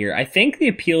to weigh here. I think the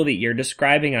appeal that you're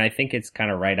describing, and I think it's kind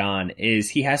of right on, is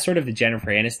he has sort of the Jennifer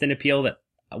Aniston appeal that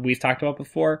we've talked about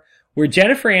before, where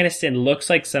Jennifer Aniston looks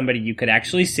like somebody you could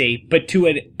actually see, but to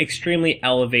an extremely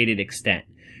elevated extent.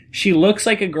 She looks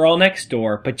like a girl next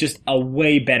door, but just a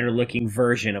way better looking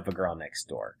version of a girl next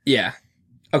door. Yeah.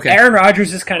 Okay. Aaron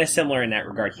Rodgers is kind of similar in that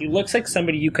regard. He looks like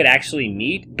somebody you could actually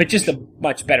meet, but just a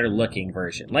much better looking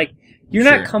version. Like, you're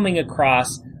not coming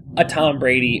across a Tom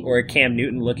Brady or a Cam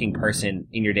Newton looking person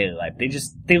in your daily life.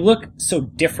 They look so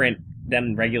different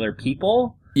than regular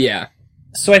people. Yeah.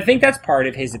 So I think that's part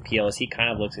of his appeal, is he kind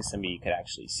of looks like somebody you could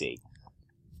actually see.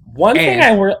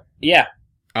 Yeah.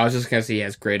 I was just going to say he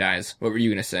has great eyes. What were you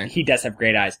going to say? He does have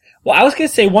great eyes. Well, I was going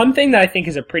to say one thing that I think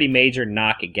is a pretty major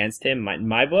knock against him in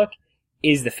my book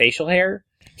is the facial hair.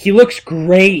 He looks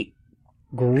great.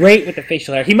 Great with the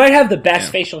facial hair. He might have the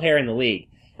best facial hair in the league.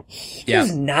 He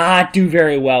does not do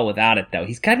very well without it, though.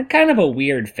 He's kind of a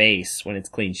weird face when it's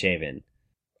clean shaven.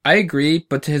 I agree,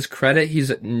 but to his credit,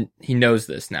 he knows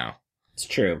this now. It's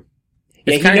true.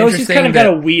 It's he knows he's kind of got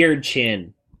a weird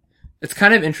chin. It's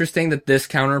kind of interesting that this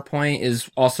counterpoint is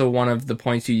also one of the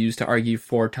points you use to argue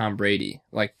for Tom Brady,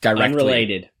 like directly.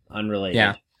 Unrelated.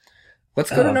 Yeah. Let's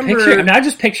go to number... I'm not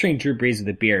just picturing Drew Brees with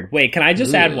a beard. Wait, can I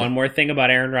just add one more thing about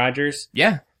Aaron Rodgers?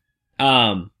 Yeah.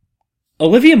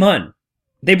 Olivia Munn.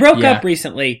 They broke up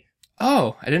recently.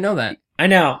 Oh, I didn't know that. I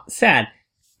know. Sad.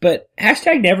 But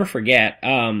hashtag never forget.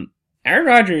 Aaron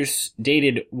Rodgers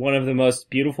dated one of the most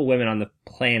beautiful women on the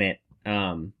planet,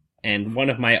 and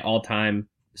one of my all-time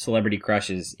celebrity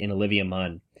crushes in Olivia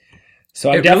Munn.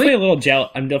 So I'm definitely a little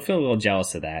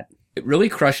jealous of that. It really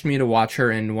crushed me to watch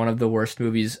her in one of the worst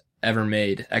movies ever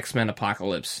made, X-Men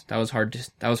Apocalypse. That was hard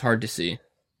to see.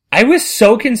 I was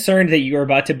so concerned that you were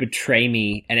about to betray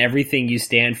me and everything you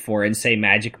stand for and say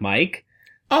Magic Mike.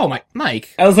 Oh,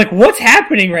 Mike. I was like, what's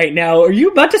happening right now? Are you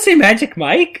about to say Magic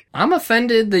Mike? I'm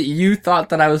offended that you thought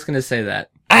that I was going to say that.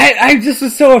 I just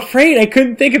was so afraid. I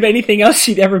couldn't think of anything else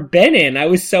she'd ever been in. I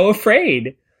was so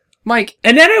afraid. Mike.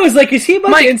 And then I was like, is he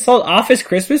about to insult Office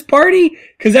Christmas Party?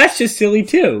 Because that's just silly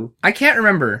too. I can't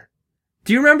remember.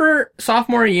 Do you remember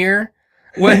sophomore year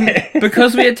when,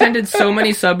 because we attended so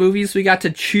many sub-movies, we got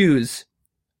to choose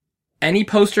any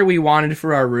poster we wanted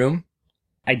for our room?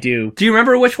 I do. Do you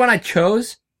remember which one I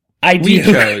chose? I do. We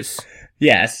chose.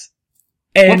 Yes.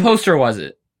 And what poster was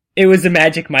it? It was a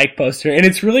Magic Mike poster, and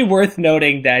it's really worth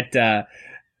noting that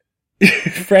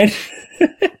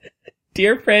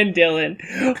dear friend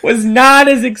Dylan was not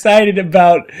as excited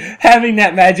about having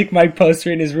that Magic Mike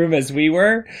poster in his room as we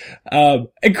were. A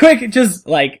quick, just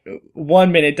like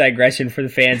 1 minute digression for the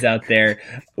fans out there.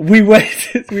 We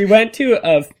went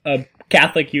to a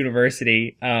Catholic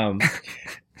university,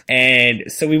 and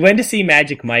so we went to see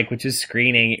Magic Mike, which is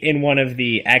screening in one of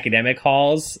the academic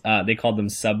halls. They called them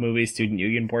sub-movies, student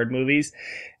union board movies.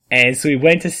 And so we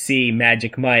went to see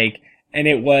Magic Mike, and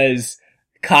it was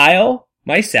Kyle,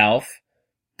 myself,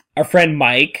 our friend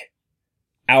Mike,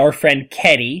 our friend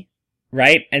Ketty,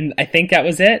 right? And I think that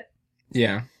was it?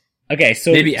 Yeah. Okay,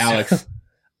 so... Maybe Alex.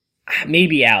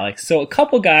 Maybe Alex. So a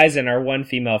couple guys and our one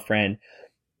female friend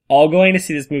all going to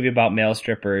see this movie about male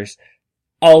strippers,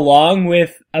 along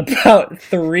with about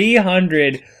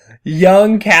 300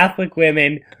 young Catholic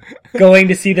women going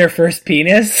to see their first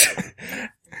penis.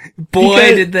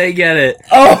 Boy, did they get it.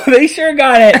 Oh, they sure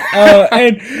got it.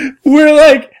 And we're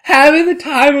like having the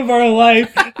time of our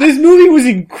life. This movie was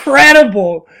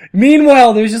incredible.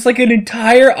 Meanwhile, there's just like an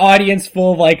entire audience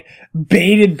full of like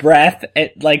bated breath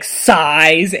at like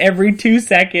sighs every 2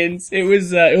 seconds. It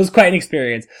was quite an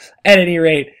experience. At any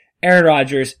rate, Aaron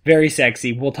Rodgers, very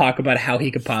sexy. We'll talk about how he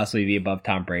could possibly be above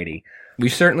Tom Brady. We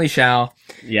certainly shall.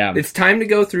 Yeah. It's time to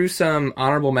go through some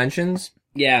honorable mentions.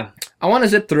 Yeah. I want to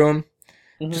zip through them.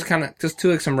 Just to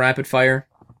like some rapid fire.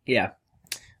 Yeah.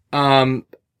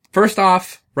 First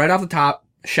off, right off the top,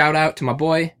 shout out to my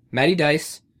boy, Matty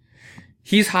Dice.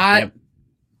 He's hot.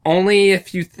 Only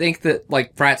if you think that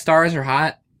like frat stars are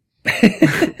hot.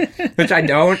 Which I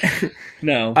don't.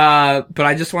 No. But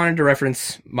I just wanted to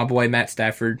reference my boy Matt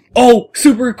Stafford. Oh,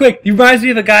 super quick. He reminds me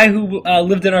of a guy who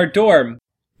lived in our dorm.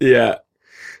 Yeah.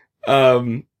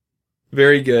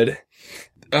 Very good.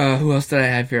 Who else did I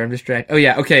have here? I'm distracted. Oh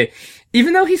yeah, okay.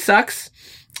 Even though he sucks,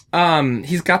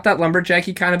 He's got that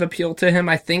lumberjacky kind of appeal to him.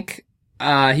 I think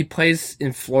he plays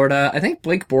in Florida. I think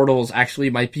Blake Bortles actually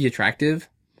might be attractive.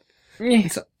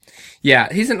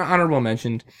 Yeah, he's an honorable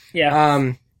mention.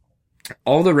 Yeah.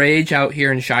 All the rage out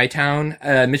here in Chi-Town.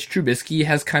 Mitch Trubisky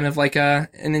has kind of like an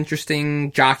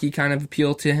interesting jockey kind of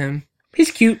appeal to him. He's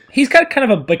cute. He's got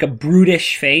kind of a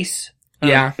brutish face.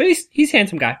 Yeah. But he's a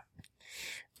handsome guy.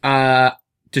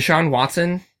 Deshaun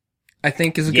Watson, I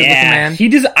think, is a good looking man.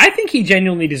 I think he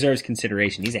genuinely deserves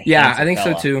consideration. He's a handsome I think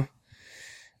fella. so too.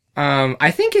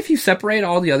 I think if you separate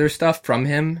all the other stuff from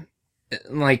him,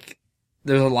 like,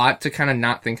 there's a lot to kind of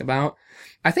not think about.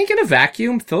 I think in a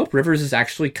vacuum, Phillip Rivers is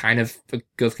actually kind of a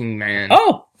good looking man.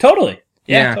 Oh, totally.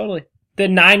 Yeah. Totally. The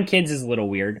 9 kids is a little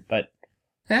weird, but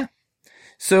yeah.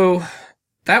 So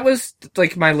that was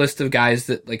like my list of guys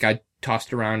that like I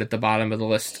tossed around at the bottom of the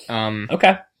list.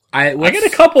 Okay. I let's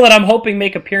got a couple that I'm hoping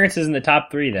make appearances in the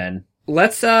top 3 then.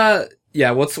 let's go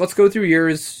through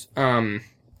yours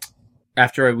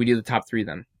after we do the top 3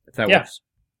 then, if that works.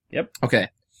 Yep. Okay.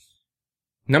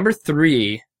 Number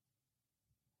 3.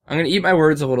 I'm gonna eat my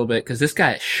words a little bit because this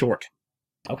guy is short.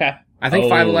 Okay. I think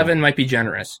 5'11" might be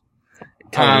generous.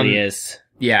 Totally is.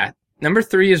 Yeah. Number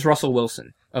 3 is Russell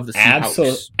Wilson of the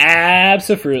Seahawks.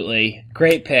 Absolutely.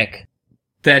 Great pick.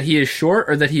 That he is short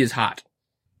or that he is hot?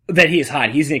 That he is hot.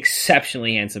 He's an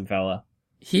exceptionally handsome fella.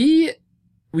 We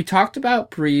talked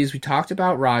about Breeze. We talked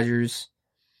about Rodgers.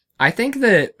 I think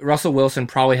that Russell Wilson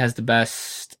probably has the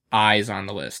best eyes on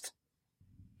the list.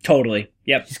 Totally.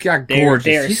 Yep. He's got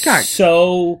gorgeous.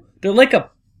 They're like a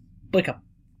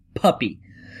puppy.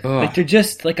 Ugh. Like they're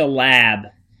just like a lab.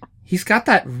 He's got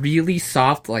that really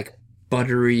soft, like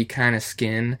buttery kind of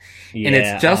skin. Yeah. And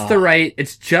it's just the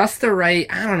right,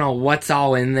 I don't know what's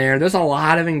all in there. There's a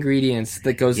lot of ingredients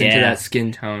that goes into that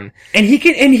skin tone. And he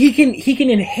can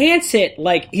enhance it,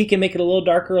 like he can make it a little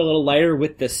darker, a little lighter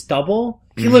with the stubble.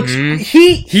 He looks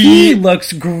he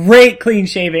looks great clean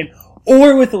shaven,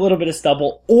 or with a little bit of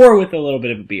stubble, or with a little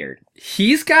bit of a beard.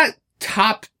 He's got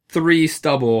top 3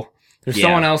 stubble. There's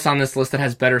someone else on this list that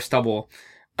has better stubble.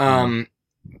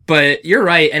 But you're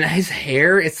right, and his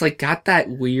hair, it's like got that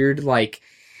weird, like,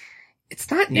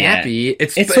 it's not nappy. Yeah.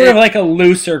 It's sort of like a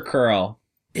looser curl.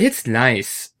 It's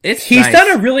nice. He's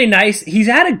done a really nice, he's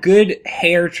had a good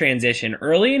hair transition.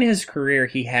 Early in his career,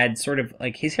 he had sort of,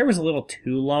 like, his hair was a little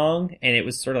too long, and it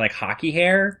was sort of like hockey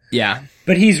hair. Yeah.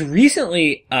 But he's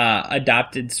recently,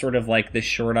 adopted sort of like the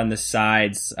short on the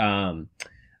sides,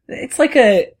 it's like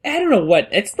I don't know what,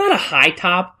 it's not a high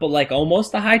top, but like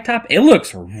almost a high top. It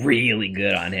looks really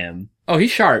good on him. Oh,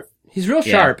 he's sharp. He's real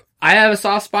sharp. I have a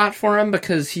soft spot for him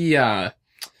because he,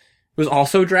 was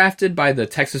also drafted by the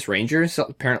Texas Rangers, so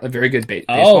apparently a very good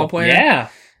baseball player. Yeah.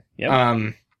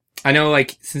 Yep. I know,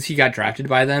 like, since he got drafted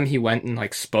by them, he went and,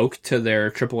 like, spoke to their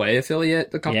AAA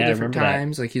affiliate a couple different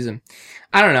times. Like,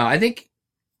 I don't know,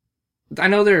 I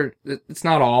know it's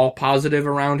not all positive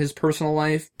around his personal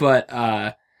life, but,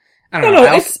 I don't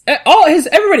know.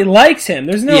 Everybody likes him.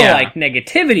 There's no, like,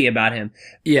 negativity about him.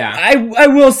 Yeah. I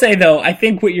will say, though, I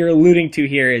think what you're alluding to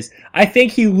here is, I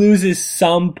think he loses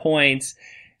some points.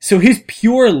 So his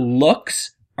pure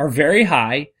looks are very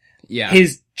high. Yeah.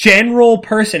 His general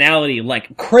personality,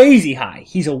 like, crazy high.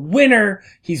 He's a winner.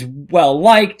 He's well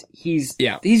liked. He's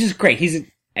just great. He's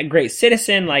a great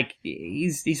citizen. Like,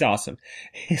 he's awesome.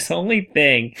 His only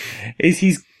thing is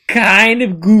he's kind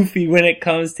of goofy when it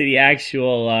comes to the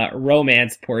actual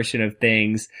romance portion of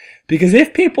things, because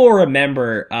if people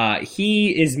remember, he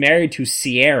is married to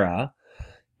Sierra,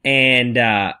 and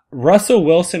Russell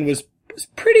Wilson was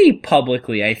pretty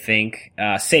publicly, I think,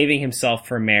 saving himself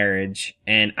for marriage,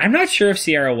 and I'm not sure if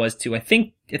Sierra was too. I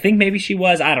think maybe she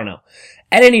was. I don't know.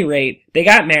 At any rate, they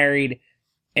got married,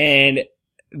 and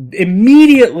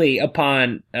immediately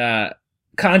upon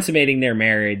consummating their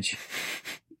marriage,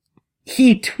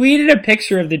 he tweeted a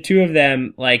picture of the two of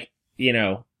them, like, you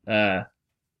know,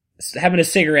 having a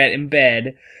cigarette in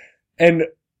bed, and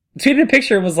tweeted a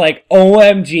picture was like,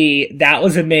 OMG, that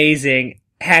was amazing,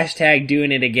 #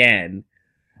 doing it again.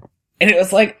 And it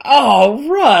was like, oh,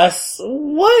 Russ,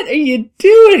 what are you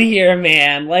doing here,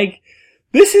 man? Like,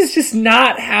 this is just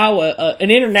not how an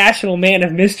international man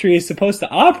of mystery is supposed to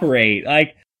operate.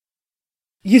 Like,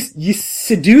 you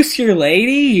seduce your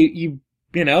lady,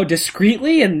 you know,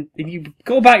 discreetly, and you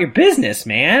go about your business,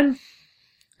 man.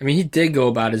 I mean, he did go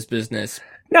about his business.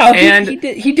 No, and he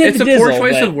did. It's a poor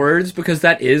choice of words, because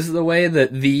that is the way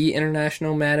that the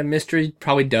international man of mystery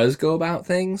probably does go about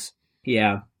things.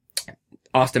 Yeah.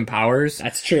 Austin Powers.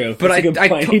 That's true. But that's a good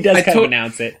point. He does kind of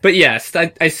announce it. But yes,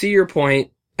 I see your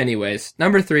point. Anyways,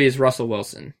 number 3 is Russell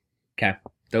Wilson. Okay.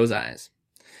 Those eyes.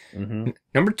 Mm-hmm.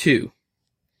 Number 2.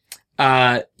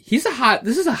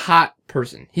 this is a hot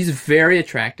person. He's very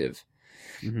attractive.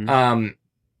 Mm-hmm.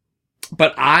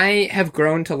 But I have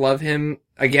grown to love him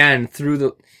again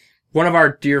through one of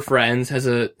our dear friends has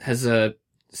a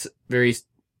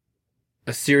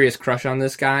serious crush on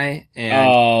this guy. And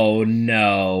oh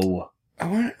no.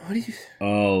 What do you?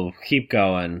 Oh, keep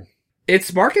going.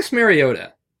 It's Marcus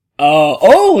Mariota.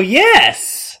 Oh,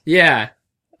 yes. Yeah.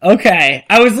 Okay.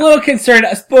 I was a little concerned.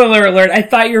 Spoiler alert. I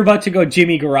thought you were about to go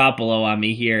Jimmy Garoppolo on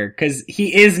me here because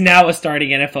he is now a starting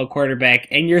NFL quarterback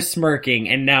and you're smirking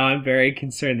and now I'm very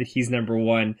concerned that he's number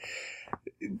one.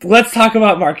 Let's talk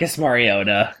about Marcus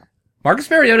Mariota. Marcus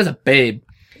Mariota's a babe.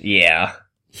 Yeah.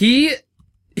 He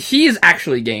is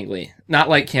actually gangly, not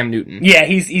like Cam Newton. Yeah,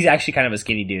 he's actually kind of a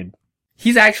skinny dude.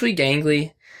 He's actually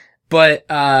gangly, but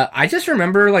I just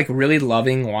remember like really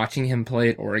loving watching him play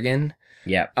at Oregon.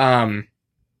 Yeah.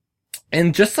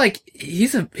 And just like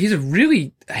he's a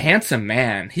really handsome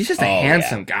man. He's just a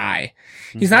handsome guy.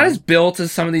 Mm-hmm. He's not as built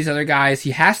as some of these other guys.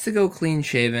 He has to go clean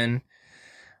shaven.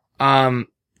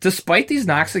 Despite these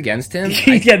knocks against him,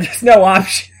 there's no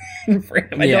option for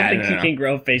him. I don't think he can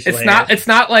grow facial hair. It's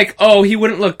not like, oh, he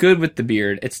wouldn't look good with the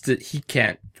beard. It's that he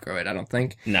can't grow it, I don't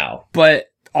think. No.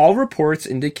 But all reports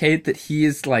indicate that he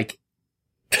is like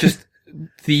just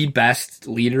the best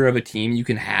leader of a team you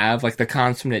can have, like the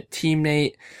consummate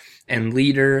teammate and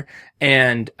leader,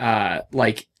 and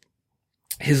like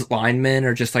his linemen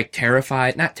are just like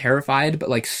not terrified, but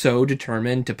like so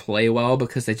determined to play well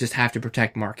because they just have to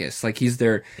protect Marcus. Like he's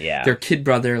their kid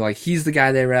brother, like he's the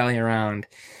guy they rally around.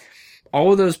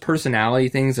 All of those personality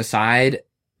things aside,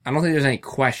 I don't think there's any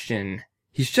question.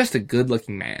 He's just a good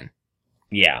looking man.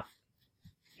 Yeah.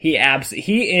 He's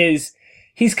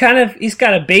got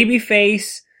a baby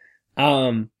face.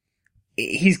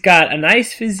 He's got a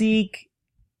nice physique.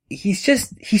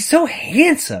 He's so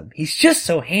handsome. He's just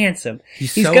so handsome.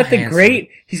 He's got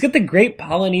the great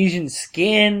Polynesian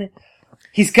skin.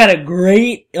 He's got a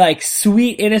great, like,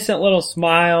 sweet, innocent little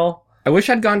smile. I wish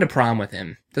I'd gone to prom with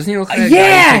him. Doesn't he look like a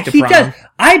guy who'd take to prom? Does.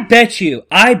 I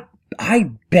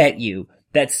bet you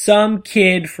that some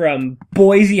kid from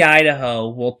Boise, Idaho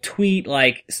will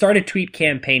start a tweet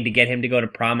campaign to get him to go to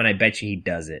prom, and I bet you he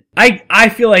does it. I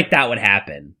feel like that would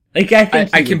happen. Like, I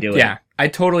think he would do it. Yeah, I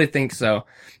totally think so.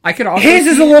 I could also His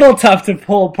is a little tough to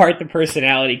pull apart the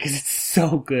personality because it's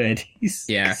so good. He's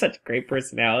such a great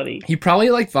personality. He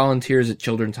probably like volunteers at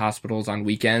children's hospitals on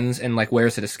weekends and like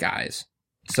wears a disguise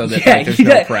so that there's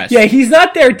no press. Yeah, he's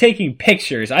not there taking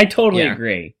pictures. I totally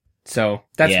agree. So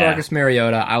that's Marcus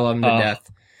Mariota. I love him to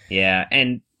death. Yeah,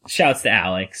 and shouts to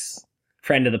Alex,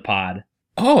 friend of the pod.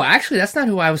 Oh, actually, that's not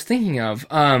who I was thinking of.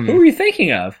 Who were you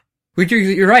thinking of?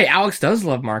 You're right. Alex does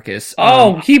love Marcus. We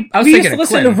used to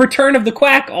listen to Return of the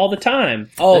Quack all the time.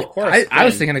 Oh, of course. I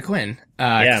was thinking of Quinn.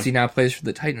 Because he now plays for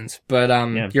the Titans. But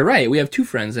you're right. We have two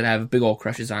friends that have big old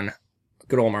crushes on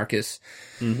good old Marcus.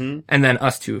 Mm-hmm. And then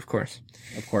us two, of course.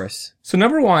 Of course. So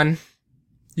number one,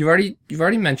 you've already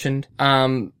mentioned.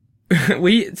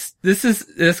 This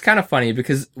is kind of funny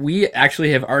because we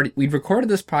actually we'd recorded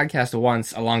this podcast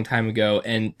once a long time ago,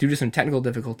 and due to some technical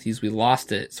difficulties, we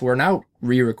lost it. So we're now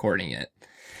re-recording it.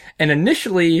 And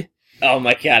initially, oh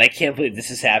my god, I can't believe this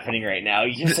is happening right now.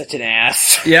 You're such an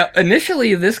ass. Yeah,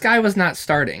 initially this guy was not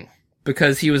starting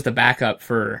because he was the backup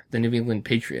for the New England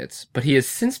Patriots, but he has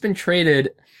since been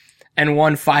traded and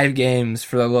won 5 games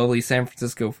for the lowly San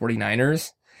Francisco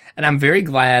 49ers. And I'm very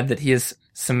glad that he has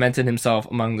cemented himself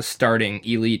among the starting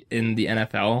elite in the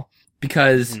NFL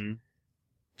because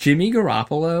Jimmy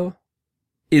Garoppolo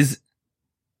is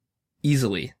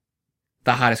easily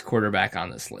the hottest quarterback on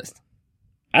this list.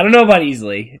 I don't know about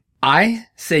easily. I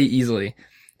say easily.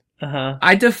 Uh-huh.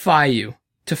 I defy you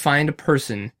to find a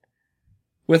person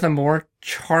with a more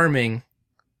charming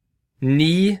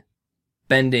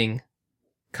knee-bending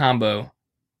combo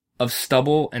of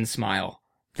stubble and smile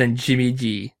than Jimmy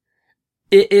G.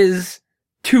 It is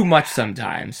too much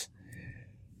sometimes.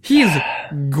 He is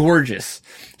gorgeous.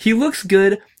 He looks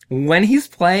good when he's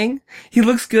playing. He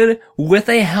looks good with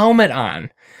a helmet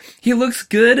on. He looks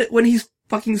good when he's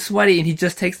fucking sweaty and he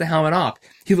just takes the helmet off.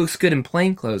 He looks good in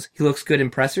plain clothes. He looks good in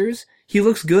pressers. He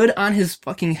looks good on his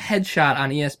fucking headshot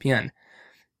on ESPN.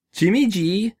 Jimmy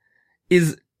G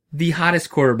is the hottest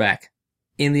quarterback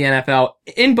in the NFL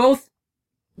in both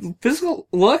physical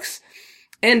looks,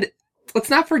 and let's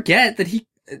not forget that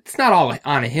it's not all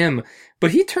on him,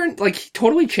 but he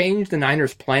totally changed the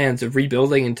Niners' plans of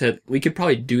rebuilding into, we could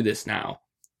probably do this now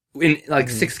in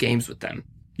 6 games with them.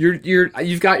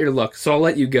 You've got your look, so I'll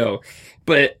let you go.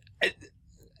 But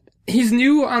he's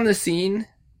new on the scene.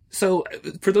 So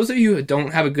for those of you who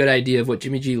don't have a good idea of what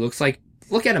Jimmy G looks like,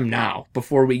 look at him now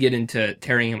before we get into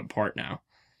tearing him apart now.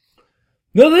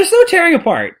 No, there's no tearing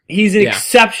apart. He's an Yeah.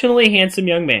 exceptionally handsome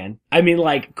young man. I mean,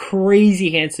 like, crazy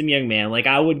handsome young man. Like,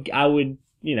 I would,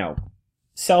 you know,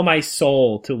 sell my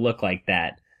soul to look like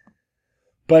that.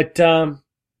 But,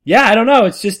 yeah, I don't know.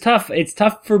 It's just tough. It's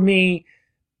tough for me.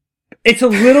 It's a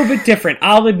little bit different.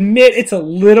 I'll admit it's a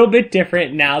little bit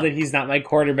different now that he's not my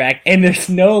quarterback, and there's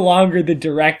no longer the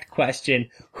direct question,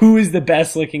 who is the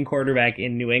best looking quarterback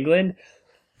in New England?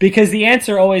 Because the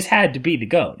answer always had to be the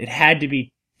GOAT. It had to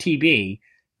be TB.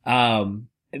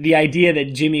 The idea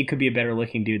that Jimmy could be a better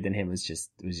looking dude than him was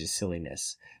just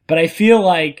silliness. But I feel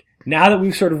like now that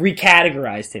we've sort of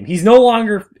recategorized him, he's no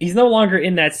longer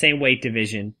in that same weight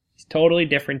division. He's a totally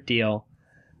different deal.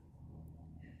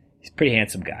 He's a pretty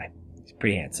handsome guy. He's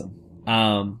pretty handsome.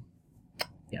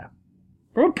 Yeah.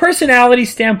 From a personality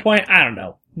standpoint, I don't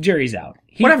know. Jury's out.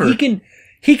 Whatever.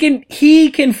 He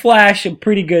can flash a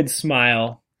pretty good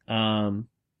smile.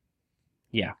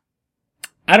 Yeah.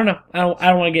 I don't know. I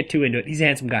don't want to get too into it. He's a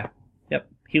handsome guy. Yep.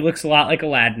 He looks a lot like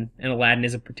Aladdin, and Aladdin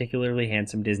is a particularly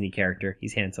handsome Disney character.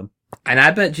 He's handsome. And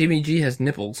I bet Jimmy G has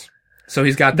nipples. So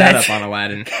he's got that up on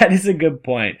Aladdin. That is a good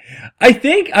point. I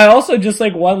think I also just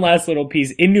like one last little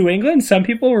piece. In New England, some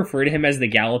people refer to him as the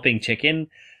galloping chicken,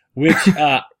 which,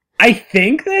 I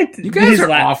think that you guys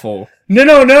are awful.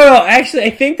 No. Actually, I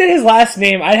think that his last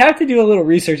name, I'd have to do a little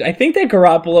research. I think that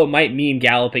Garoppolo might mean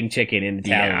galloping chicken in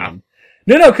Italian.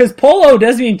 Yeah. No, because polo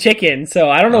does mean chicken, so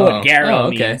I don't know what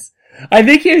Garrow means. I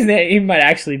think his name might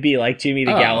actually be like Jimmy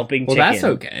the Galloping Chicken. Well, that's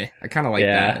okay. I kind of like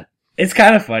that. It's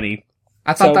kind of funny.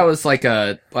 I thought that was like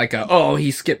a, he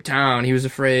skipped town, he was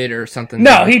afraid or something.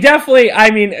 No, he definitely,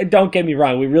 I mean, don't get me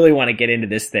wrong, we really want to get into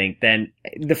this thing. Then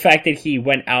the fact that he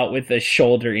went out with a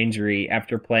shoulder injury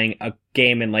after playing a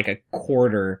game in like a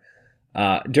quarter,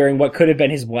 during what could have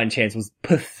been his one chance was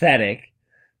pathetic.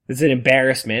 It's an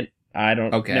embarrassment. I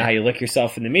don't know how you look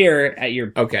yourself in the mirror at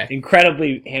your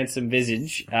incredibly handsome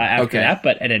visage, after that,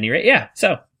 but at any rate, yeah.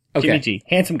 So, Jimmy G,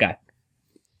 handsome guy.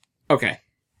 Okay.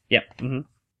 Yep. Mm-hmm.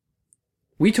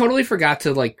 We totally forgot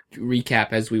to recap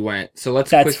as we went. So let's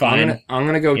That's fine. I'm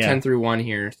gonna go 10 through 1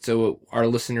 here so our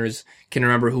listeners can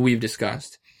remember who we've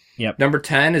discussed. Yep. Number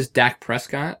 10 is Dak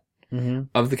Prescott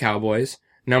of the Cowboys.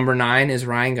 Number 9 is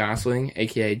Ryan Gosling,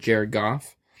 aka Jared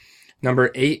Goff.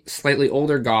 Number 8, slightly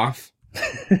older Goff,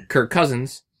 Kirk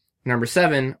Cousins. Number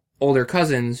 7, older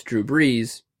cousins, Drew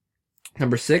Brees.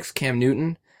 Number 6, Cam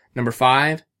Newton. Number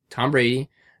 5, Tom Brady.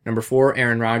 Number 4,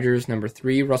 Aaron Rodgers. Number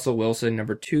 3, Russell Wilson.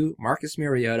 Number 2, Marcus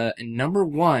Mariota. And number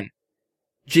 1,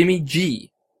 Jimmy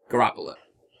G. Garoppolo.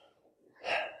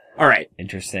 All right.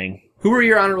 Interesting. Who were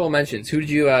your honorable mentions? Who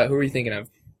were you thinking of?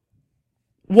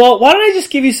 Well, why don't I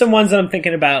just give you some ones that I'm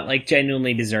thinking about,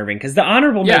 genuinely deserving? Because the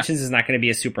honorable mentions is not going to be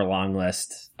a super long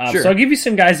list. Sure. So I'll give you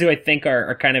some guys who I think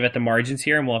are kind of at the margins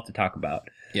here, and we'll have to talk about.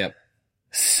 Yep.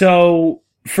 So,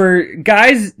 for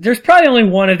guys, there's probably only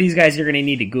one of these guys you're going to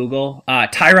need to Google.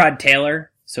 Tyrod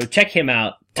Taylor. So check him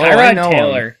out. Tyrod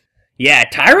Taylor. Yeah,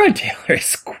 Tyrod Taylor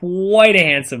is quite a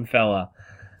handsome fella.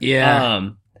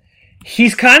 Yeah.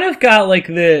 He's kind of got,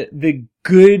 the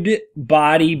good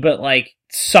body, but,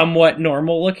 somewhat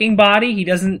normal looking body. He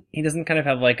doesn't kind of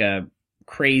have a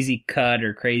crazy cut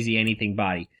or crazy anything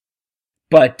body.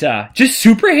 But just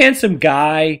super handsome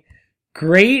guy,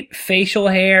 great facial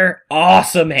hair,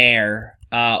 awesome hair.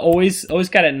 Always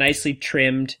got it nicely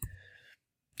trimmed.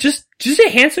 Just a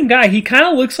handsome guy. He kind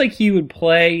of looks like he would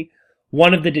play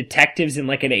one of the detectives in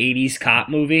an 80s cop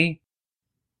movie.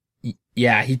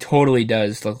 Yeah, he totally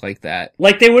does look like that.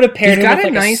 They would have paired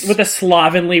him with a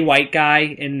slovenly white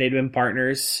guy, and they'd been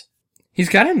partners. He's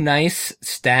got a nice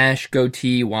stash,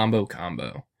 goatee, wombo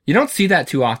combo. You don't see that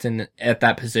too often at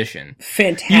that position.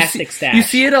 Fantastic stash. You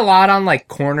see it a lot on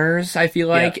corners, I feel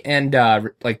like, and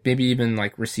maybe even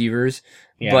receivers,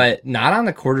 but not on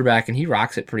the quarterback, and he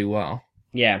rocks it pretty well.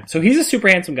 Yeah, so he's a super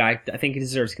handsome guy. I think he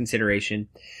deserves consideration.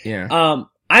 Yeah.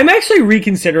 I'm actually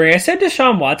reconsidering. I said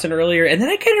Deshaun Watson earlier, and then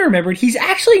I kind of remembered he's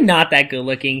actually not that good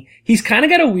looking. He's kind of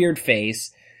got a weird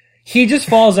face. He just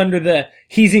falls under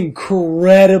he's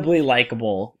incredibly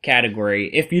likable category.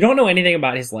 If you don't know anything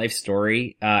about his life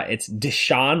story, it's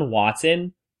Deshaun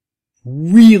Watson.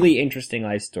 Really interesting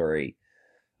life story.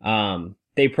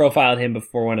 They profiled him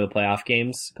before one of the playoff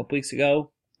games a couple weeks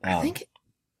ago.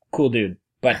 Cool dude.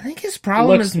 But I think his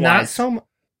problem is not so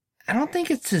I don't think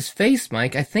it's his face,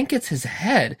 Mike. I think it's his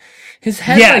head. His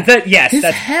head,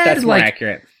 that's more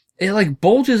accurate. It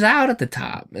bulges out at the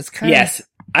top. It's kind of... Yes.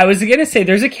 I was gonna say,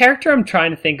 there's a character I'm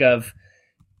trying to think of,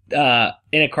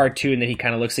 in a cartoon that he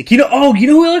kind of looks like. You know who he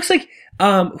looks like?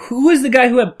 Who was the guy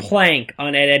who had Plank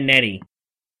on Ed, Edd n Eddy?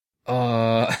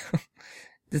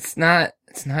 It's not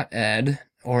Ed.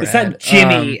 Or It's Ed. not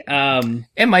Jimmy.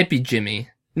 It might be Jimmy.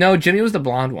 No, Jimmy was the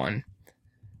blonde one.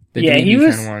 The yeah, he DB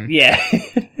was. one. Yeah.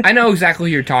 I know exactly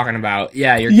who you're talking about.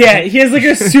 Yeah, Yeah, he has like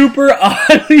a super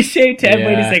oddly shaped head. Yeah.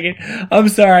 Wait a second. I'm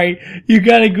sorry. You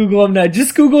gotta Google him now.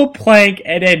 Just Google Plank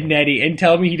Ed Nettie and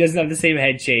tell me he doesn't have the same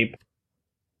head shape.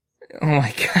 Oh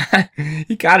my god,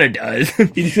 he kinda does.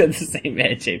 He just has the same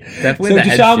head shape. Definitely So the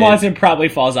head Deshaun shape. Watson probably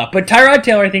falls off. But Tyrod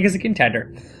Taylor, I think, is a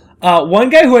contender. One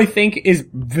guy who I think is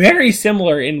very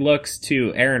similar in looks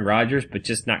to Aaron Rodgers, but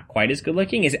just not quite as good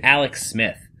looking, is Alex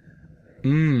Smith.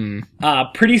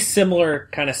 Pretty similar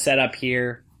kind of setup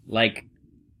here. Like,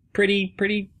 pretty,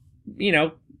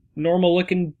 normal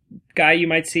looking guy you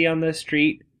might see on the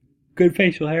street. Good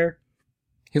facial hair.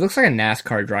 He looks like a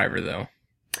NASCAR driver, though.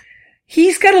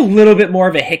 He's got a little bit more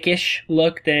of a hickish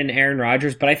look than Aaron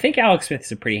Rodgers, but I think Alex Smith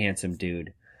is a pretty handsome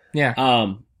dude. Yeah.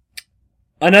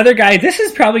 Another guy, this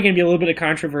is probably going to be a little bit of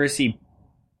controversy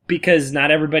because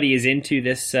not everybody is into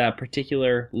this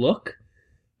particular look,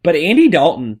 but Andy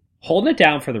Dalton, holding it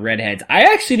down for the Redheads.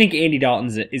 I actually think Andy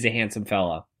Dalton is a handsome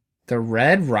fella. The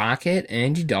Red Rocket,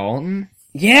 Andy Dalton?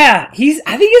 Yeah, I think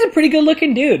he's a pretty good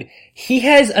looking dude. He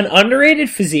has an underrated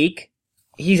physique.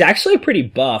 He's actually pretty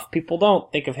buff. People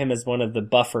don't think of him as one of the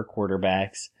buffer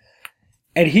quarterbacks.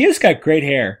 And he has got great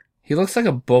hair. He looks like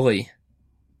a bully.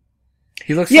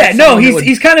 He looks Yeah, like no, someone that would-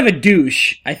 he's kind of a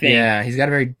douche, I think. Yeah, he's got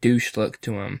a very douche look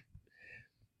to him.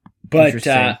 But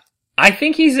Interesting. I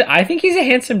think he's a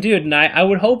handsome dude, and I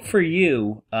would hope for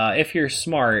you, if you're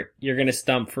smart, you're gonna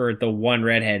stump for the one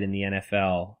redhead in the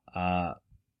NFL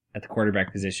at the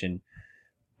quarterback position,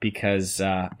 because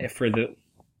for the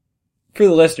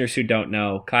listeners who don't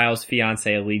know, Kyle's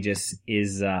fiance Allegis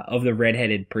is of the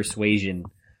redheaded persuasion.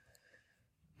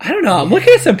 I don't know. I'm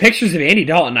looking at some pictures of Andy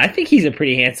Dalton. I think he's a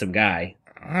pretty handsome guy.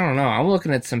 I don't know. I'm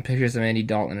looking at some pictures of Andy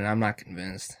Dalton, and I'm not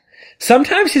convinced.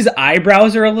 Sometimes his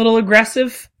eyebrows are a little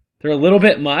aggressive. They're a little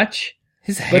bit much.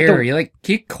 His hair, he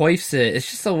coifs it. It's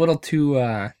just a little too,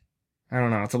 I don't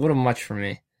know. It's a little much for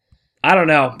me. I don't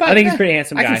know. But, I think he's a pretty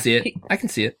handsome guy. I can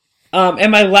see it.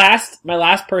 And my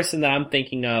last person that I'm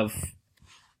thinking of,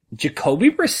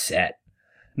 Jacoby Brissett.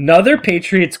 Another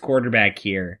Patriots quarterback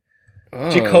here. Oh.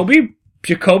 Jacoby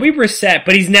Brissett,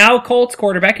 but he's now a Colts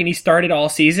quarterback and he started all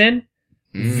season.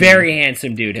 Very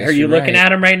handsome dude. Guess Are you you're looking right.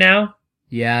 at him right now?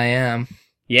 Yeah, I am.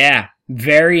 Yeah,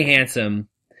 very handsome.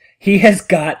 He has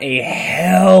got a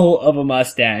hell of a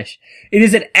mustache. It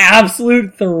is an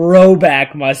absolute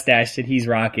throwback mustache that he's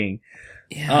rocking.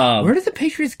 Yeah. Where did the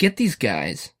Patriots get these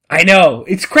guys? I know.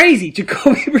 It's crazy.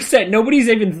 Jacoby Brissett, nobody's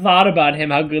even thought about him,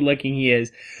 how good looking he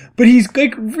is. But he's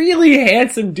like really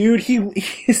handsome dude. He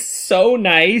is so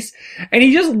nice. And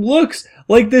he just looks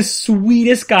like the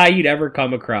sweetest guy you'd ever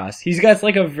come across. He's got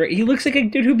like he looks like a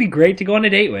dude who'd be great to go on a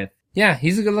date with. Yeah,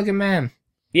 he's a good looking man.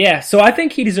 Yeah, so I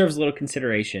think he deserves a little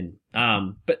consideration.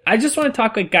 But I just want to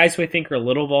talk like guys who I think are a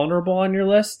little vulnerable on your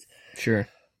list. Sure.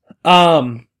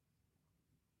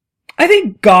 I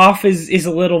think Goff is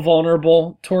a little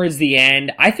vulnerable towards the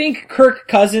end. I think Kirk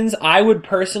Cousins, I would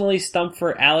personally stump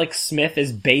for Alex Smith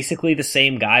as basically the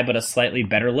same guy, but a slightly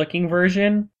better looking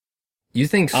version. You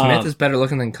think Smith is better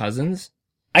looking than Cousins?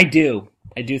 I do.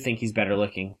 I do think he's better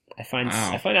looking. I find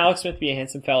Wow. Alex Smith to be a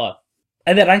handsome fella.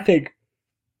 And then I think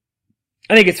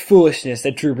it's foolishness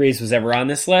that Drew Brees was ever on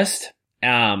this list.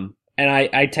 And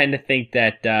I tend to think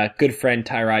that good friend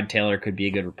Tyrod Taylor could be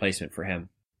a good replacement for him.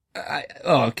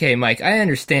 Okay, Mike. I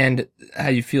understand how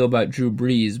you feel about Drew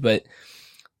Brees, but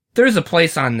there's a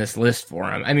place on this list for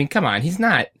him. I mean, come on, he's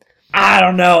not. I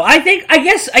don't know. I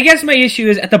guess my issue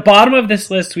is at the bottom of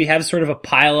this list we have sort of a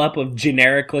pile up of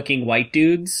generic looking white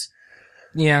dudes.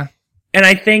 Yeah. And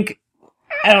I think,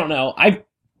 I don't know,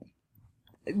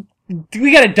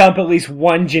 we gotta dump at least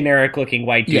one generic looking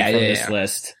white dude from this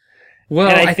list. Well,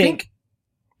 And I think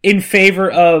in favor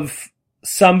of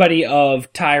somebody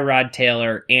of Tyrod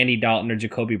Taylor, Andy Dalton, or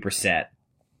Jacoby Brissett.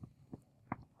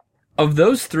 of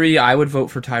those three, I would vote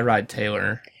for Tyrod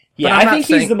Taylor. Yeah, But I'm I not think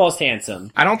saying- he's the most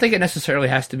handsome. I don't think it necessarily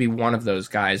has to be one of those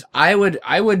guys. I would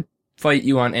fight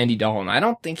you on Andy Dalton. I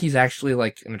don't think he's actually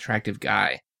like an attractive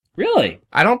guy. Really?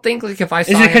 I don't think like if I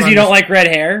saw Is it him because on you don't this- like red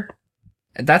hair?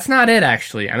 That's not it,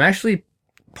 actually. I'm actually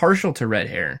partial to red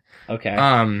hair. Okay.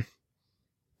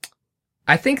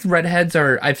 I think redheads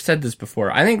are, I've said this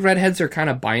before, I think redheads are kind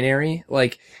of binary.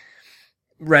 Like,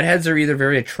 redheads are either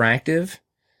very attractive.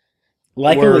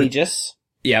 Like or- Allegis.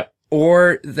 Yep.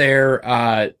 Or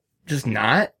they're, just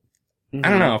not. Mm-hmm. I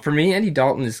don't know. For me, Andy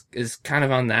Dalton is kind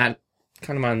of on that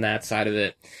side of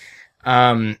it.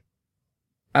 I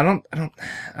don't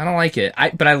like it.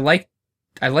 But I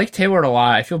like Taylor a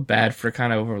lot. I feel bad for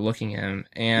kind of overlooking him.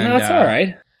 And No, that's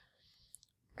alright.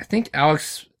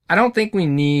 I don't think we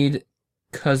need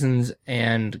Cousins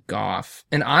and Goff.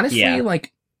 And honestly,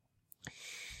 like,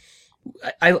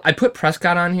 I put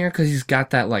Prescott on here because he's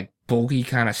got that, like, bulky,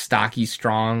 kind of stocky,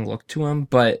 strong look to him.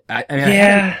 But, I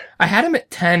had him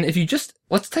at 10. If you just,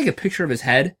 let's take a picture of his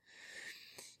head.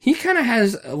 He kind of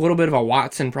has a little bit of a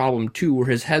Watson problem, too, where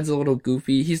his head's a little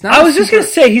goofy. He's not. I was just going to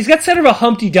say, he's got sort of a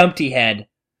Humpty Dumpty head.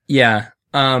 Yeah.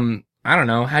 I don't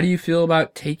know. How do you feel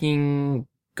about taking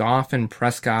Goff and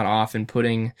Prescott off and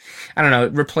putting, I don't know,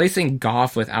 replacing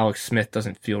Goff with Alex Smith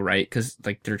doesn't feel right because,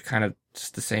 like, they're kind of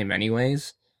just the same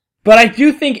anyways. But I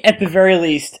do think, at the very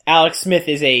least, Alex Smith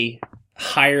is a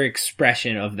higher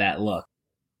expression of that look.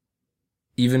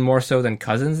 Even more so than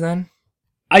Cousins, then?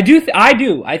 I do.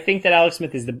 I think that Alex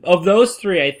Smith is of those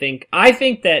three, I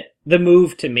think that the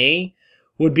move to me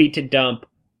would be to dump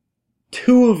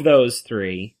two of those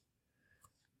three.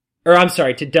 Or, I'm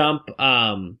sorry, to dump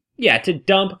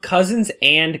Cousins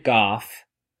and Goff.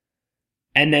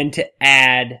 And then to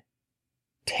add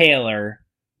Taylor,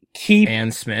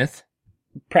 and Smith.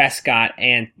 Prescott,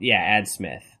 and, add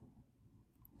Smith.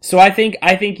 So I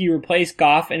think you replace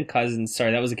Goff and Cousins.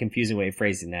 Sorry, that was a confusing way of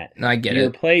phrasing that. No, I get it. You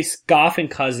replace Goff and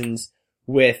Cousins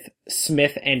with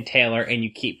Smith and Taylor, and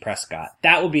you keep Prescott.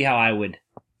 That would be how I would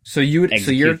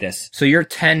execute this. So your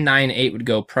 10, 9, 8 would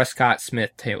go Prescott,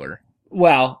 Smith, Taylor.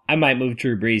 Well, I might move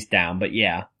Drew Brees down, but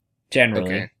yeah,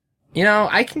 generally. Okay. You know,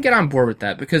 I can get on board with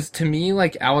that because to me,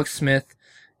 like, Alex Smith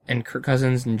and Kirk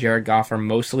Cousins and Jared Goff are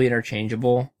mostly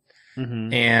interchangeable.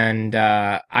 Mm-hmm. And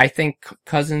I think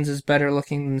Cousins is better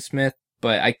looking than Smith,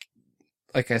 but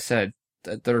like I said,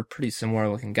 they're pretty similar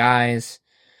looking guys.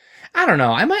 I don't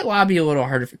know. I might lobby a little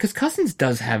harder because Cousins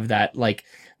does have that, like,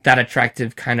 that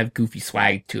attractive kind of goofy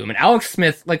swag to him. And Alex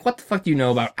Smith, like, what the fuck do you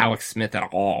know about Alex Smith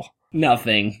at all?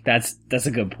 Nothing. That's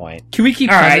a good point. Can we keep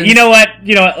Cousins? All right, you know what?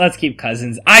 Let's keep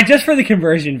Cousins. Just for the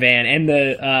conversion van and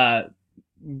the,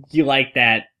 you like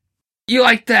that. You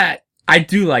like that. I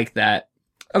do like that.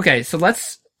 Okay, so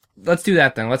let's do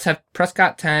that then. Let's have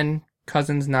Prescott 10,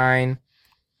 Cousins 9,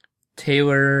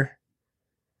 Taylor's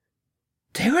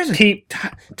let's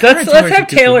have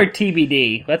Taylor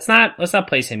TBD. Let's not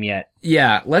place him yet.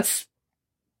 Yeah,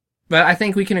 but I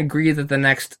think we can agree that the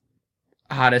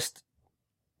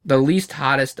least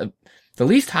hot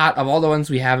of all the ones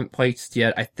we haven't placed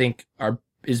yet, I think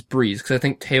is Breeze, because I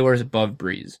think Taylor's above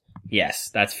Breeze. Yes,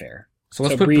 that's fair. So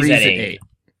let's put Breeze at 8.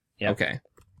 Yep. Okay.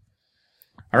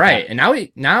 All right, and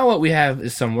now what we have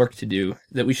is some work to do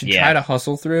that we should try to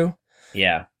hustle through.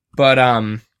 Yeah. But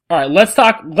all right, let's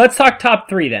talk top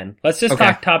 3 then. Let's just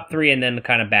talk top 3 and then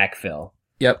kind of backfill.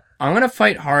 Yep. I'm going to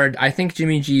fight hard. I think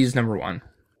Jimmy G is number 1.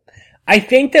 I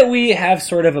think that we have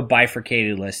sort of a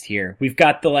bifurcated list here. We've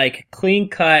got the, like,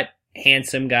 clean-cut,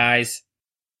 handsome guys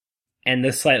and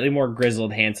the slightly more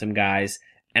grizzled, handsome guys.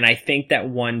 And I think that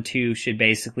 1, 2 should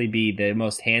basically be the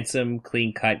most handsome,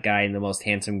 clean-cut guy and the most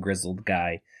handsome, grizzled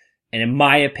guy. And in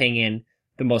my opinion,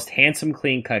 the most handsome,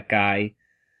 clean-cut guy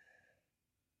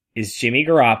is Jimmy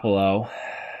Garoppolo.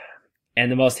 And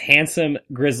the most handsome,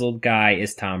 grizzled guy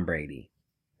is Tom Brady.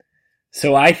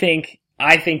 So I think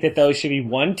that those should be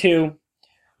 1, 2,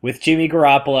 with Jimmy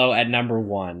Garoppolo at number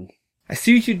 1. I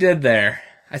see what you did there.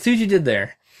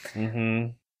 Mm-hmm.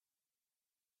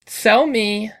 Sell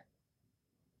me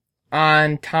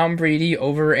on Tom Brady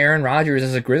over Aaron Rodgers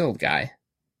as a grizzled guy.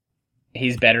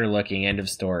 He's better looking, end of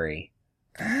story.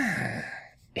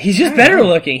 He's just better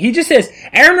looking. He just is.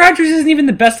 Aaron Rodgers isn't even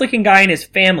the best looking guy in his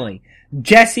family.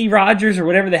 Jesse Rogers, or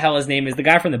whatever the hell his name is, the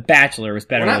guy from The Bachelor, was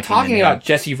better looking. We're not talking about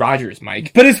Jesse Rogers,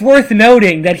 Mike. But it's worth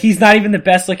noting that he's not even the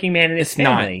best looking man in his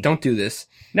family. Not. Don't do this.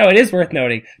 No, it is worth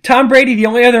noting. Tom Brady, the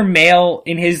only other male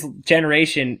in his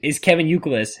generation, is Kevin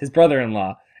Youkilis, his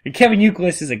brother-in-law. And Kevin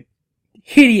Youkilis is a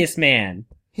hideous man.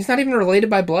 He's not even related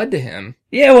by blood to him.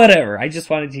 Yeah, whatever. I just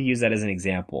wanted to use that as an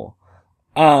example.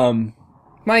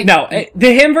 Mike. No,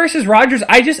 the him versus Rodgers,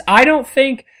 I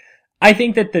think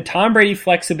that the Tom Brady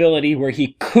flexibility where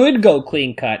he could go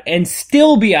clean cut and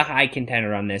still be a high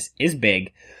contender on this is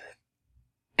big.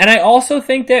 And I also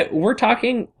think that we're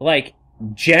talking like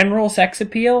general sex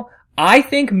appeal. I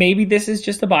think maybe this is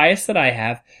just a bias that I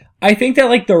have. I think that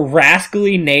like the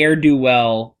rascally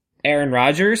ne'er-do-well Aaron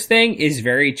Rodgers thing is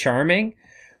very charming,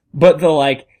 but the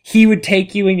like he would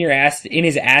take you in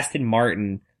his Aston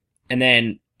Martin and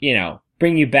then,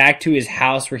 bring you back to his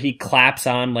house where he claps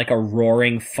on like a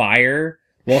roaring fire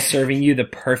while serving you the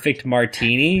perfect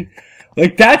martini.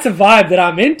 Like that's a vibe that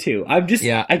I'm into. I just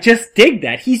dig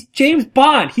that. He's James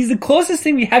Bond. He's the closest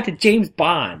thing we have to James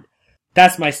Bond.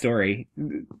 That's my story.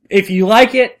 If you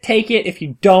like it, take it. If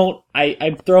you don't,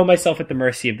 I throw myself at the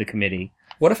mercy of the committee.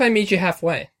 What if I meet you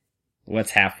halfway? What's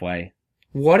halfway?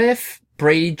 What if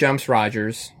Brady jumps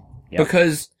Rodgers? Yep.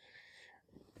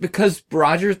 Because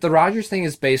the Rodgers thing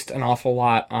is based an awful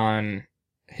lot on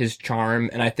his charm,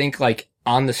 and I think like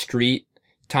on the street,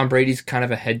 Tom Brady's kind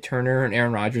of a head turner, and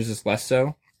Aaron Rodgers is less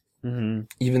so. Mm-hmm.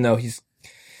 Even though he's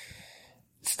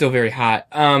still very hot.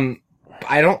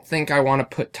 I don't think I want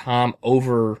to put Tom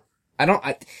over.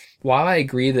 While I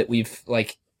agree that we've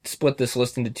like split this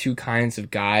list into two kinds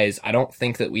of guys, I don't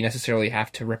think that we necessarily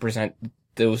have to represent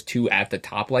those two at the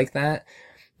top like that.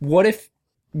 What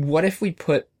if we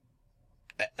put,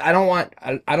 I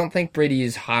don't think Brady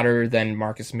is hotter than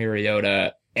Marcus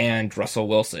Mariota and Russell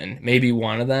Wilson. Maybe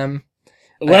one of them.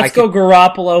 Let's go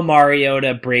Garoppolo,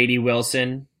 Mariota, Brady,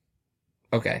 Wilson.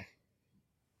 Okay.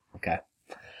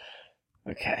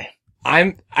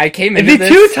 I came into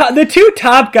this. The two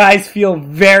top guys feel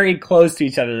very close to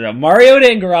each other though. Mariota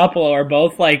and Garoppolo are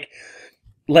both like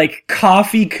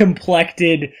coffee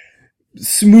complected,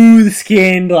 smooth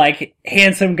skinned, like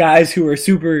handsome guys who are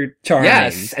super charming.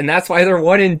 Yes, and that's why they're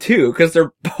 1 and 2, because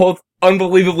they're both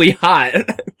unbelievably hot.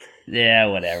 Yeah,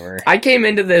 whatever. I came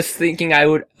into this thinking I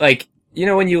would like, you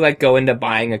know, when you like go into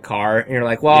buying a car and you're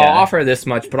like, well, Yeah. I'll offer this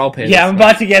much, but I'll pay. Yeah, I'm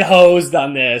about to get hosed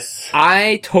on this.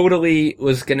 I totally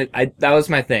was gonna. That was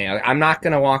my thing. I'm not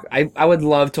gonna walk. I would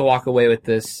love to walk away with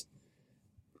this,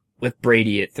 with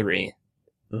Brady at 3.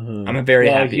 Mm-hmm. I'm very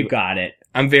happy. You got it.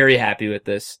 I'm very happy with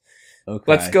this. Okay.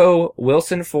 Let's go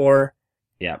Wilson 4.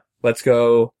 Yep. Let's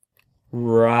go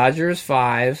Rodgers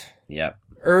 5. Yep.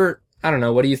 Or I don't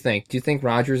know. What do you think? Do you think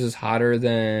Rodgers is hotter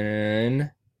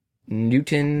than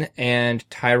Newton and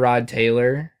Tyrod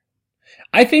Taylor?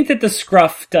 I think that the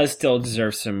scruff does still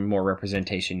deserve some more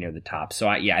representation near the top. So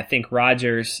I think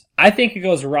Rodgers. I think it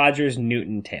goes Rodgers,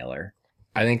 Newton, Taylor.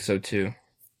 I think so too.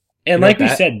 And like we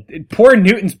said, poor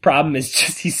Newton's problem is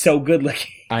just he's so good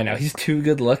looking. I know, he's too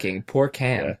good looking. Poor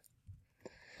Cam.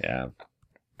 Yeah.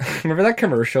 Remember that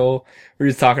commercial where he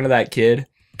was talking to that kid?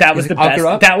 That was the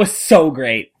best. That was so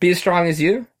great. Be as strong as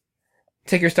you?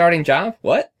 Take your starting job?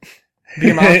 What? Be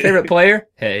your mom's favorite player?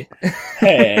 Hey.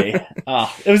 Hey.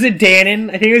 Oh, was it Dannon?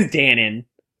 I think it was Dannon.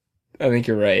 I think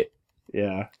you're right.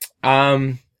 Yeah.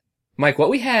 Mike,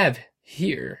 what we have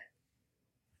here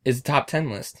is a top 10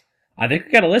 list. I think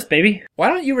we got a list, baby. Why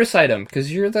don't you recite them?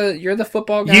 Because you're the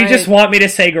football guy. You just want me to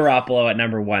say Garoppolo at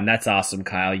number 1. That's awesome,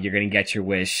 Kyle. You're gonna get your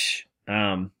wish.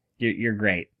 You're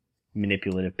great.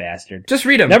 Manipulative bastard. Just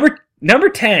read them. Number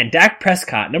 10, Dak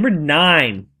Prescott. Number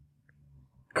 9,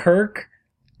 Kirk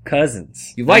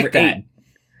Cousins. You like number that. 8,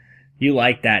 you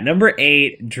like that. Number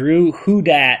 8, Drew Who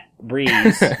Dat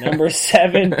Brees. Number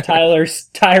 7,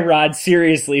 Tyrod.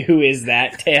 Seriously, who is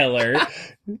that? Taylor.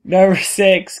 Number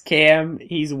 6, Cam.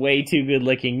 He's way too good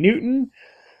looking. Newton.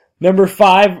 Number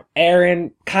 5,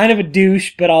 Aaron. Kind of a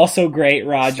douche, but also great.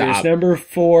 Rodgers. Stop. Number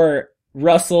 4,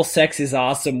 Russell. Sex is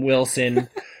awesome. Wilson.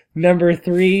 Number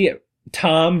 3,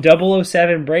 Tom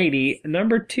 007 Brady.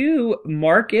 Number 2,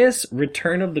 Marcus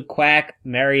Return of the Quack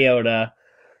Mariota.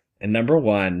 And number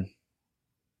 1,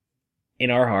 in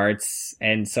our hearts,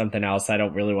 and something else, I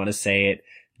don't really want to say it,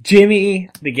 Jimmy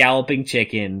the Galloping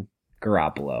Chicken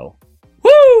Garoppolo.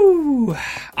 Woo!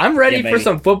 I'm ready for baby.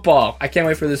 some football. I can't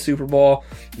wait for the Super Bowl.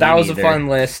 That was a neither. fun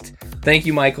list. Thank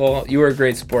you, Michael. You were a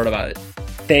great sport about it.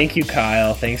 Thank you,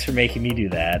 Kyle. Thanks for making me do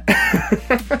that.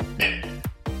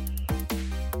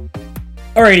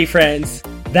 Alrighty, friends.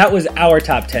 That was our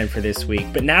top 10 for this week,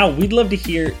 but now we'd love to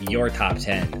hear your top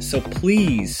 10. So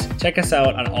please check us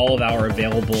out on all of our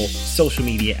available social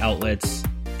media outlets,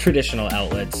 traditional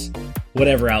outlets,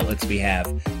 whatever outlets we have.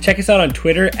 Check us out on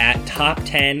Twitter at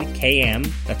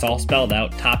Top10KM. That's all spelled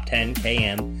out,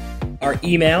 Top10KM. Our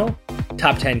email,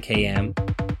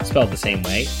 Top10KM, spelled the same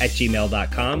way, at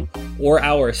gmail.com. Or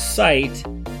our site,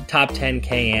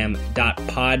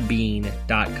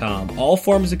 top10km.podbean.com. All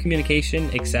forms of communication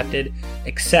accepted,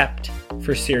 except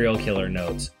for serial killer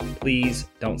notes. Please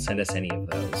don't send us any of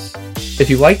those. If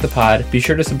you like the pod, be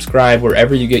sure to subscribe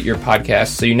wherever you get your podcasts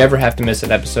so you never have to miss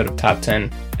an episode of Top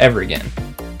 10 ever again.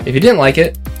 If you didn't like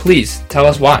it, please tell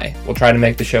us why. We'll try to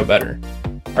make the show better.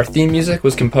 Our theme music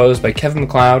was composed by Kevin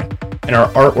MacLeod, and our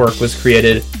artwork was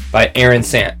created by Erin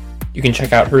Sant. You can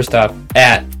check out her stuff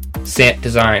at Sant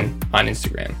Design on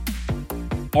Instagram.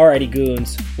 Alrighty,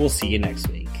 goons. We'll see you next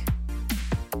week.